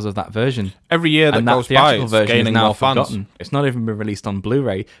because of that version. Every year that goes by, it's gaining more fans. Forgotten. It's not even been released on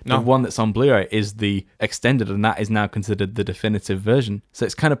Blu-ray. The one that's on Blu-ray is the extended, and that is now considered the definitive version. So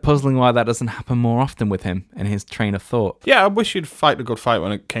it's kind of puzzling why that doesn't happen more often with him and his train of thought. Yeah, I wish he'd fight the good fight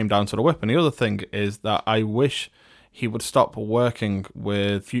when it came down to the whip. And the other thing is that I wish he would stop working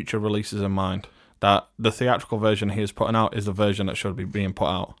with future releases in mind. that the theatrical version he is putting out is the version that should be being put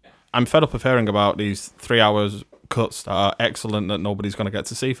out. I'm fed up of hearing about these 3 hours cuts that are excellent that nobody's going to get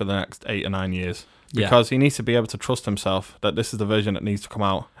to see for the next 8 or 9 years. Because he needs to be able to trust himself that this is the version that needs to come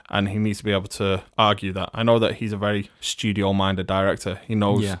out, and he needs to be able to argue that. I know that he's a very studio-minded director. He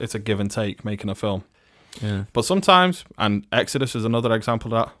knows it's a give and take making a film. Yeah. But sometimes, and Exodus is another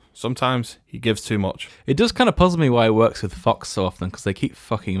example of that, sometimes he gives too much. It does kind of puzzle me why he works with Fox so often, because they keep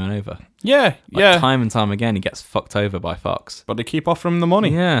fucking him over. Yeah, Time and time again, he gets fucked over by Fox. But they keep offering him the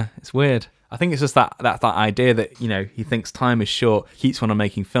money. Yeah, it's weird. I think it's just that idea that, he thinks time is short, keeps on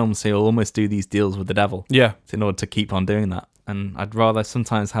making films, so he'll almost do these deals with the devil. Yeah. In order to keep on doing that. And I'd rather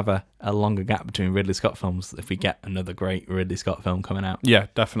sometimes have a longer gap between Ridley Scott films if we get another great Ridley Scott film coming out. Yeah,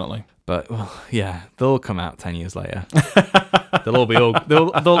 definitely. But they'll all come out 10 years later. they'll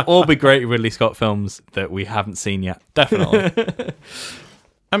all be great Ridley Scott films that we haven't seen yet. Definitely.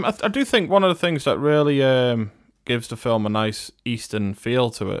 I do think one of the things that really gives the film a nice Eastern feel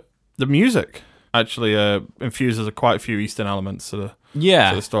to it, the music actually infuses quite a few Eastern elements to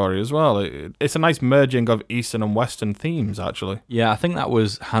the story as well. It's a nice merging of Eastern and Western themes, actually. Yeah, I think that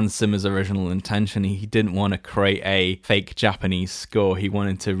was Hans Zimmer's original intention. He didn't want to create a fake Japanese score. He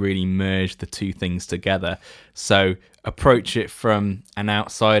wanted to really merge the two things together. So approach it from an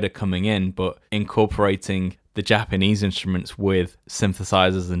outsider coming in, but incorporating the Japanese instruments with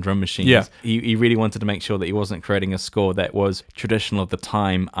synthesizers and drum machines. Yeah. He really wanted to make sure that he wasn't creating a score that was traditional of the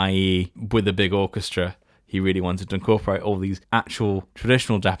time, i.e. with a big orchestra. He really wanted to incorporate all these actual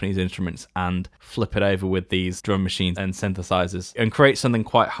traditional Japanese instruments and flip it over with these drum machines and synthesizers and create something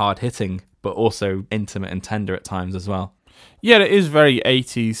quite hard-hitting, but also intimate and tender at times as well. Yeah, it is very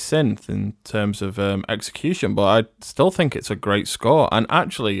 80s synth in terms of execution, but I still think it's a great score. And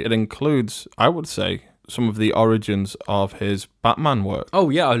actually, it includes, I would say, some of the origins of his Batman work. Oh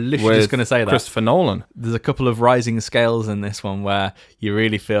yeah, I was literally just going to say that. Christopher Nolan. There's a couple of rising scales in this one where you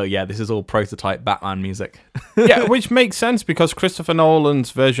really feel, this is all prototype Batman music. Yeah, which makes sense because Christopher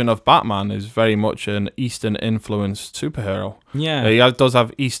Nolan's version of Batman is very much an Eastern-influenced superhero. Yeah. He does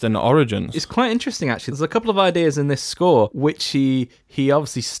have Eastern origins. It's quite interesting, actually. There's a couple of ideas in this score which he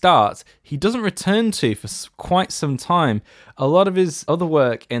obviously starts. He doesn't return to for quite some time. A lot of his other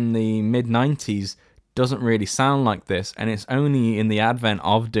work in the mid-90s doesn't really sound like this, and it's only in the advent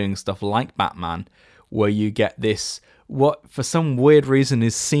of doing stuff like Batman where you get this, what for some weird reason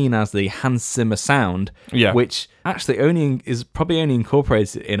is seen as the Hans Zimmer sound, which actually is probably only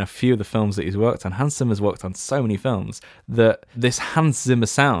incorporated in a few of the films that he's worked on. Hans Zimmer's worked on so many films that this Hans Zimmer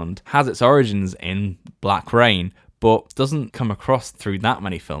sound has its origins in Black Rain, but doesn't come across through that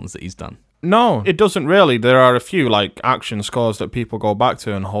many films that he's done. No, it doesn't really. There are a few like action scores that people go back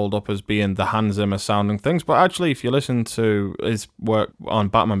to and hold up as being the Hans Zimmer sounding things. But actually, if you listen to his work on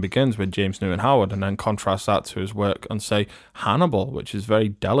Batman Begins with James Newton Howard and then contrast that to his work on, say, Hannibal, which is very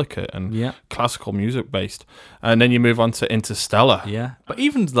delicate and classical music based, and then you move on to Interstellar. Yeah, but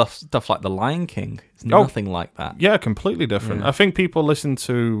even stuff like The Lion King, it's nothing like that. Yeah, completely different. Yeah. I think people listen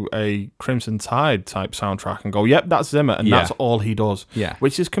to a Crimson Tide type soundtrack and go, yep, that's Zimmer, and that's all he does. Yeah.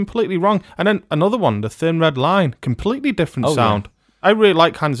 Which is completely wrong. And then another one, The Thin Red Line, completely different sound. Yeah. I really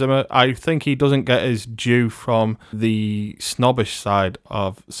like Hans Zimmer. I think he doesn't get his due from the snobbish side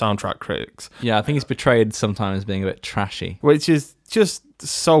of soundtrack critics. Yeah, I think he's portrayed sometimes as being a bit trashy. Which is just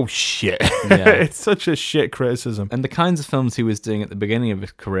so shit. Yeah. It's such a shit criticism. And the kinds of films he was doing at the beginning of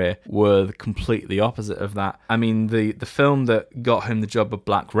his career were completely the opposite of that. I mean, the film that got him the job of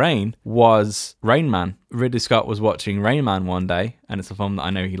Black Rain was Rain Man. Ridley Scott was watching Rain Man one day, and it's a film that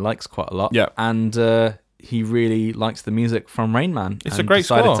I know he likes quite a lot. Yeah. And he really likes the music from Rain Man. It's a great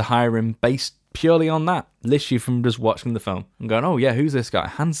decided score. To hire him based purely on that. Literally from just watching the film and going, oh yeah, who's this guy?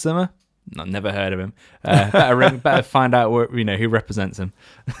 Hans Zimmer? No, never heard of him. Better find out who represents him.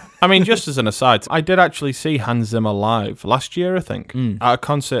 I mean, just as an aside, I did actually see Hans Zimmer live last year, I think, at a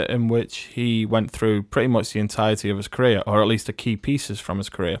concert in which he went through pretty much the entirety of his career, or at least the key pieces from his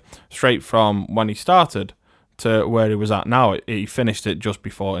career, straight from when he started to where he was at now. He finished it just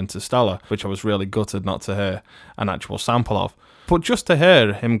before Interstellar, which I was really gutted not to hear an actual sample of. But just to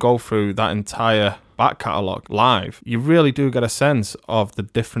hear him go through that entire back catalogue live, you really do get a sense of the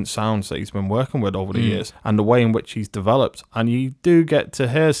different sounds that he's been working with over the years and the way in which he's developed. And you do get to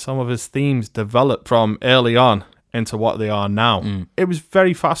hear some of his themes develop from early on into what they are now. It was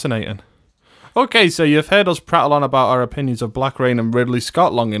very fascinating. Okay, so you've heard us prattle on about our opinions of Black Rain and Ridley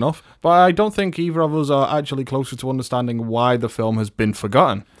Scott long enough, but I don't think either of us are actually closer to understanding why the film has been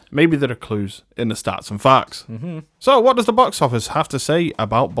forgotten. Maybe there are clues in the stats and facts. Mm-hmm. So what does the box office have to say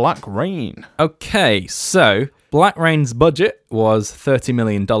about Black Rain? Okay, so Black Rain's budget was $30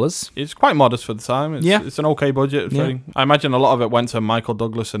 million. It's quite modest for the time. It's an okay budget. Yeah. I imagine a lot of it went to Michael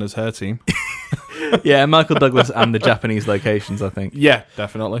Douglas and his hair team. Yeah, Michael Douglas and the Japanese locations, I think. Yeah,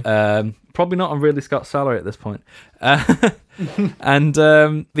 definitely. Probably not on Ridley Scott's salary at this point. And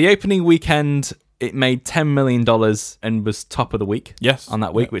the opening weekend, it made $10 million and was top of the week. Yes. On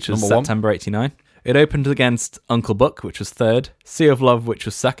that week, which was number one. September 89. It opened against Uncle Buck, which was third. Sea of Love, which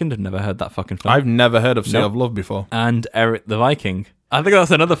was second. I've never heard that fucking film. I've never heard of Sea of Love before. And Eric the Viking. I think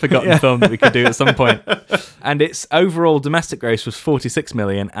that's another forgotten film that we could do at some point. And its overall domestic gross was 46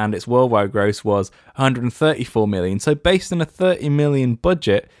 million, and its worldwide gross was 134 million. So based on a 30 million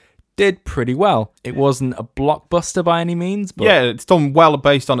budget, did pretty well. It wasn't a blockbuster by any means, but yeah, it's done well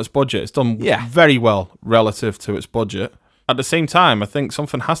based on its budget. It's done very well relative to its budget. At the same time, I think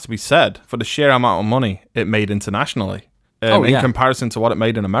something has to be said for the sheer amount of money it made internationally in comparison to what it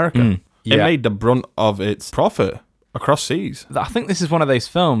made in America. It made the brunt of its profit across seas. I think this is one of those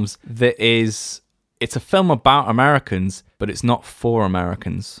films that it's a film about Americans, but it's not for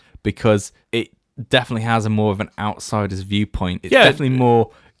Americans, because it definitely has a more of an outsider's viewpoint. It's definitely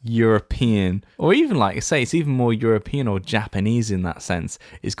more European, or even, like I say, it's even more European or Japanese in that sense.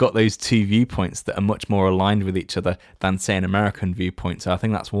 It's got those two viewpoints that are much more aligned with each other than, say, an American viewpoint. So I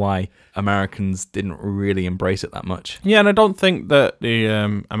think that's why Americans didn't really embrace it that much. Yeah, and I don't think that the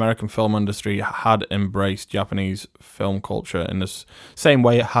American film industry had embraced Japanese film culture in the same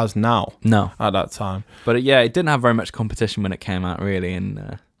way it has now. No. At that time. But it didn't have very much competition when it came out, really,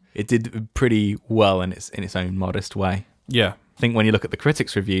 and it did pretty well in its own modest way. Yeah. I think when you look at the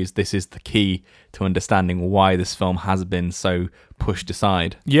critics' reviews, this is the key to understanding why this film has been so pushed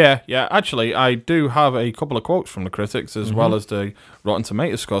aside. Yeah. Actually, I do have a couple of quotes from the critics as well as the Rotten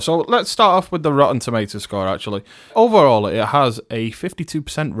Tomatoes score. So let's start off with the Rotten Tomatoes score, actually. Overall, it has a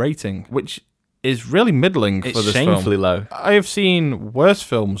 52% rating, which is really middling for this film. It's shamefully low. I have seen worse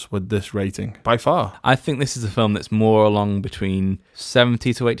films with this rating, by far. I think this is a film that's more along between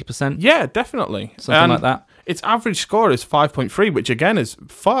 70 to 80%. Yeah, definitely. Something like that. Its average score is 5.3, which again is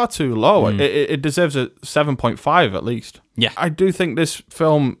far too low. It deserves a 7.5 at least. Yeah. I do think this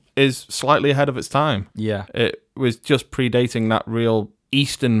film is slightly ahead of its time. Yeah. It was just predating that real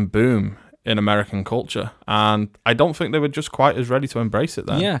Eastern boom in American culture, and I don't think they were just quite as ready to embrace it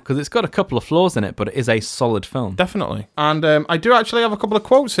then. Yeah, because it's got a couple of flaws in it, but it is a solid film. Definitely. And I do actually have a couple of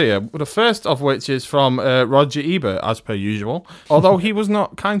quotes here, the first of which is from Roger Ebert, as per usual, although he was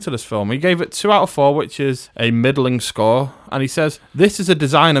not kind to this film. He gave it 2 out of 4, which is a middling score, and he says, "This is a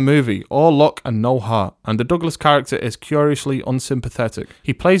designer movie, all luck and no heart, and the Douglas character is curiously unsympathetic.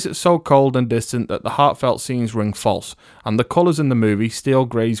 He plays it so cold and distant that the heartfelt scenes ring false, and the colours in the movie, steel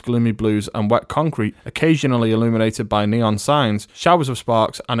greys, gloomy blues, and wet concrete, occasionally illuminated by neon signs, showers of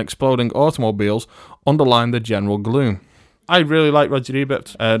sparks, and exploding automobiles, underline the general gloom." I really like Roger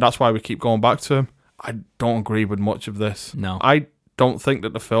Ebert. That's why we keep going back to him. I don't agree with much of this. No. I don't think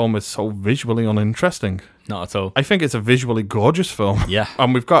that the film is so visually uninteresting. Not at all. I think it's a visually gorgeous film. Yeah.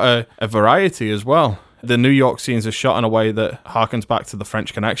 And we've got a variety as well. The New York scenes are shot in a way that harkens back to the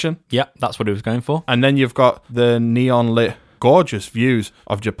French Connection. Yeah, that's what he was going for. And then you've got the neon lit gorgeous views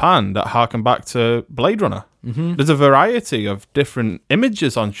of Japan that harken back to Blade Runner. Mm-hmm. There's a variety of different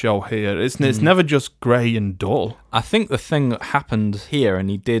images on show here. It's never just grey and dull. I think the thing that happened here, and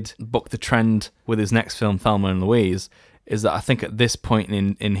he did buck the trend with his next film, Thelma and Louise, is that I think at this point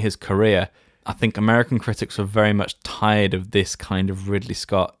in his career, I think American critics were very much tired of this kind of Ridley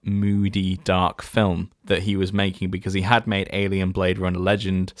Scott moody, dark film that he was making, because he had made Alien, Blade Runner,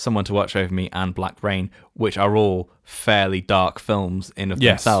 Legend, Someone to Watch Over Me, and Black Rain, which are all fairly dark films in of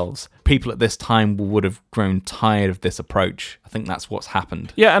themselves. People at this time would have grown tired of this approach. I think that's what's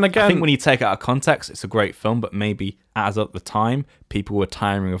happened. Yeah, and again, I think when you take it out of context, it's a great film, but maybe as at the time, people were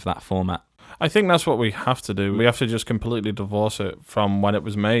tiring of that format. I think that's what we have to do. We have to just completely divorce it from when it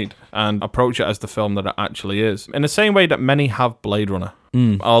was made and approach it as the film that it actually is. In the same way that many have Blade Runner.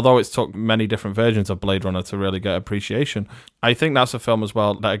 Although it's took many different versions of Blade Runner to really get appreciation, I think that's a film as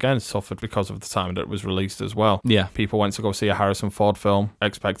well that again suffered because of the time that it was released as well. Yeah. People went to go see a Harrison Ford film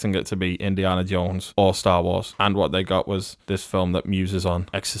expecting it to be Indiana Jones or Star Wars, and what they got was this film that muses on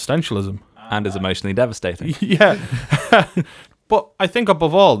existentialism. And is emotionally devastating. Yeah. But I think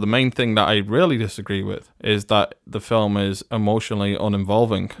above all, the main thing that I really disagree with is that the film is emotionally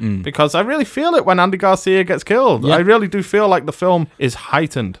uninvolving. Because I really feel it when Andy Garcia gets killed. Yeah. I really do feel like the film is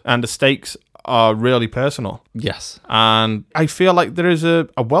heightened and the stakes are really personal. Yes. And I feel like there is a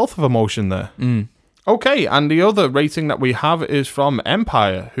wealth of emotion there. Okay, and the other rating that we have is from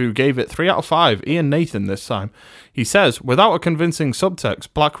Empire, who gave it 3 out of 5, Ian Nathan this time. He says, without a convincing subtext,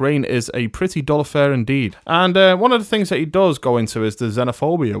 Black Rain is a pretty dull affair indeed. And one of the things that he does go into is the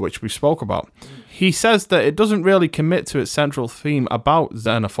xenophobia, which we spoke about. He says that it doesn't really commit to its central theme about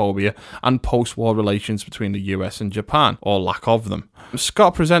xenophobia and post-war relations between the US and Japan, or lack of them.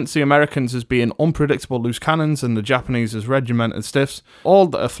 Scott presents the Americans as being unpredictable loose cannons and the Japanese as regimented stiffs, all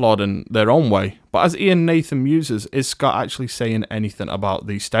that are flawed in their own way. But as Ian Nathan muses, is Scott actually saying anything about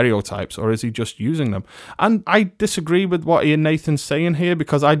these stereotypes, or is he just using them? And I disagree with what Ian Nathan's saying here,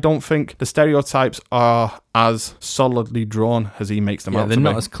 because I don't think the stereotypes are as solidly drawn as he makes them out to be. They're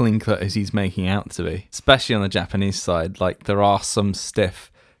not as clean-cut as he's making out to be, especially on the Japanese side. Like, there are some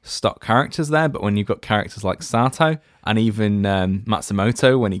stiff stock characters there, but when you've got characters like Sato and even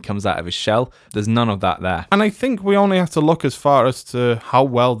Matsumoto when he comes out of his shell, there's none of that there. And I think we only have to look as far as to how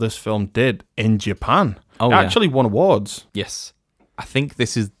well this film did in Japan. It actually won awards. Yes. I think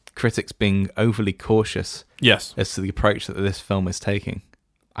this is critics being overly cautious as to the approach that this film is taking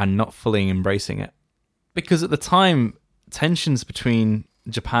and not fully embracing it. Because at the time, tensions between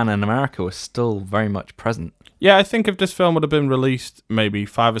Japan and America were still very much present. Yeah, I think if this film would have been released maybe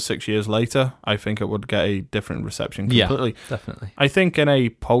 5 or 6 years later, I think it would get a different reception completely. Yeah, definitely. I think in a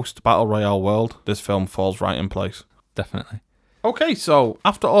post-Battle Royale world, this film falls right in place. Definitely. Okay, so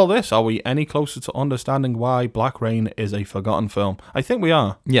after all this, are we any closer to understanding why Black Rain is a forgotten film? I think we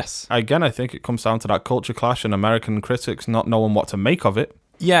are. Yes. Again, I think it comes down to that culture clash and American critics not knowing what to make of it.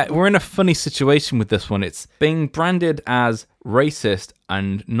 Yeah, we're in a funny situation with this one. It's being branded as racist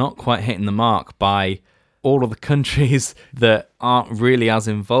and not quite hitting the mark by all of the countries that aren't really as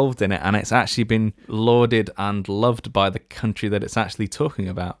involved in it, and it's actually been lauded and loved by the country that it's actually talking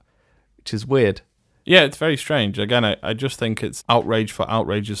about, which is weird. Yeah, it's very strange. Again, I just think it's outrage for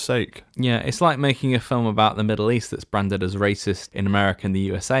outrage's sake. Yeah, it's like making a film about the Middle East that's branded as racist in America and the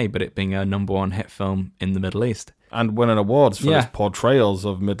USA, but it being a #1 hit film in the Middle East. And winning awards for its portrayals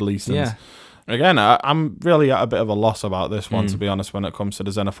of Middle Easterns. Yeah. Again, I'm really at a bit of a loss about this one, to be honest, when it comes to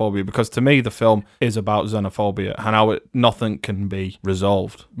the xenophobia, because to me, the film is about xenophobia and how nothing can be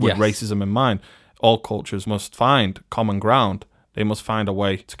resolved with racism in mind. All cultures must find common ground. They must find a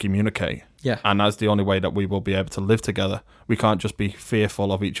way to communicate. Yeah. And that's the only way that we will be able to live together. We can't just be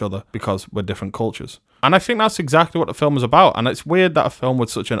fearful of each other because we're different cultures. And I think that's exactly what the film is about. And it's weird that a film with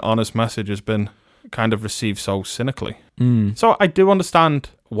such an honest message has been kind of received so cynically. So I do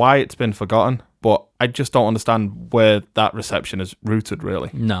understand why it's been forgotten, but I just don't understand where that reception is rooted, really.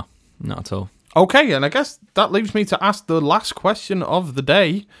 No, not at all. Okay, and I guess that leaves me to ask the last question of the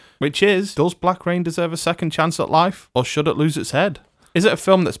day, which is, does Black Rain deserve a second chance at life, or should it lose its head? Is it a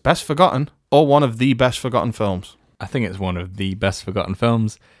film that's best forgotten, or one of the best forgotten films? I think it's one of the best forgotten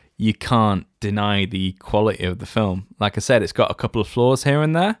films. You can't deny the quality of the film. Like I said, it's got a couple of flaws here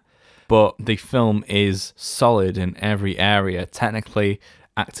and there, but the film is solid in every area, technically,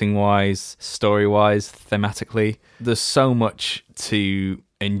 acting-wise, story-wise, thematically. There's so much to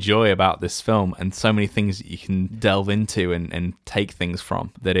enjoy about this film and so many things that you can delve into and take things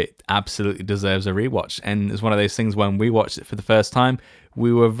from that it absolutely deserves a rewatch. And it's one of those things when we watched it for the first time,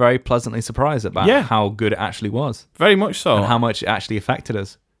 we were very pleasantly surprised about how good it actually was. Very much so. And how much it actually affected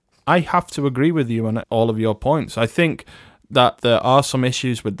us. I have to agree with you on all of your points. I think that there are some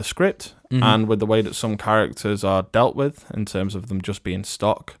issues with the script and with the way that some characters are dealt with in terms of them just being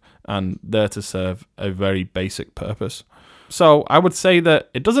stock and there to serve a very basic purpose. So I would say that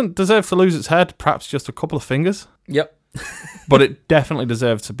it doesn't deserve to lose its head, perhaps just a couple of fingers. Yep. But it definitely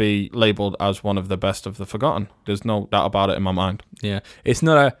deserves to be labelled as one of the best of the forgotten. There's no doubt about it in my mind. Yeah. It's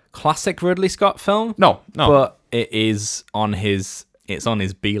not a classic Ridley Scott film. No. But it is on his... It's on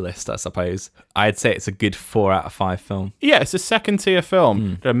his B list, I suppose. I'd say it's a good 4 out of 5 film. Yeah, it's a second tier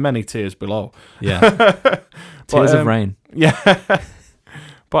film. There are many tiers below. Yeah. Tears of rain. Yeah.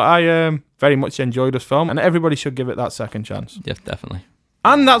 But I very much enjoyed this film, and everybody should give it that second chance. Yeah, definitely.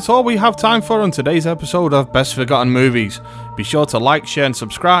 And that's all we have time for on today's episode of Best Forgotten Movies. Be sure to like, share, and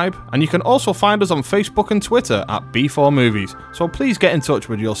subscribe. And you can also find us on Facebook and Twitter at B4 Movies. So please get in touch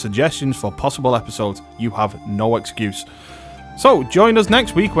with your suggestions for possible episodes. You have no excuse. So, join us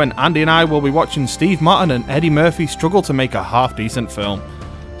next week when Andy and I will be watching Steve Martin and Eddie Murphy struggle to make a half-decent film.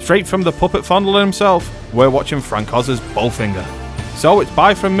 Straight from the puppet fondler himself, we're watching Frank Oz's Bowfinger. So, it's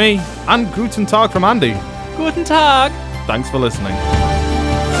bye from me, and Guten Tag from Andy. Guten Tag! Thanks for listening.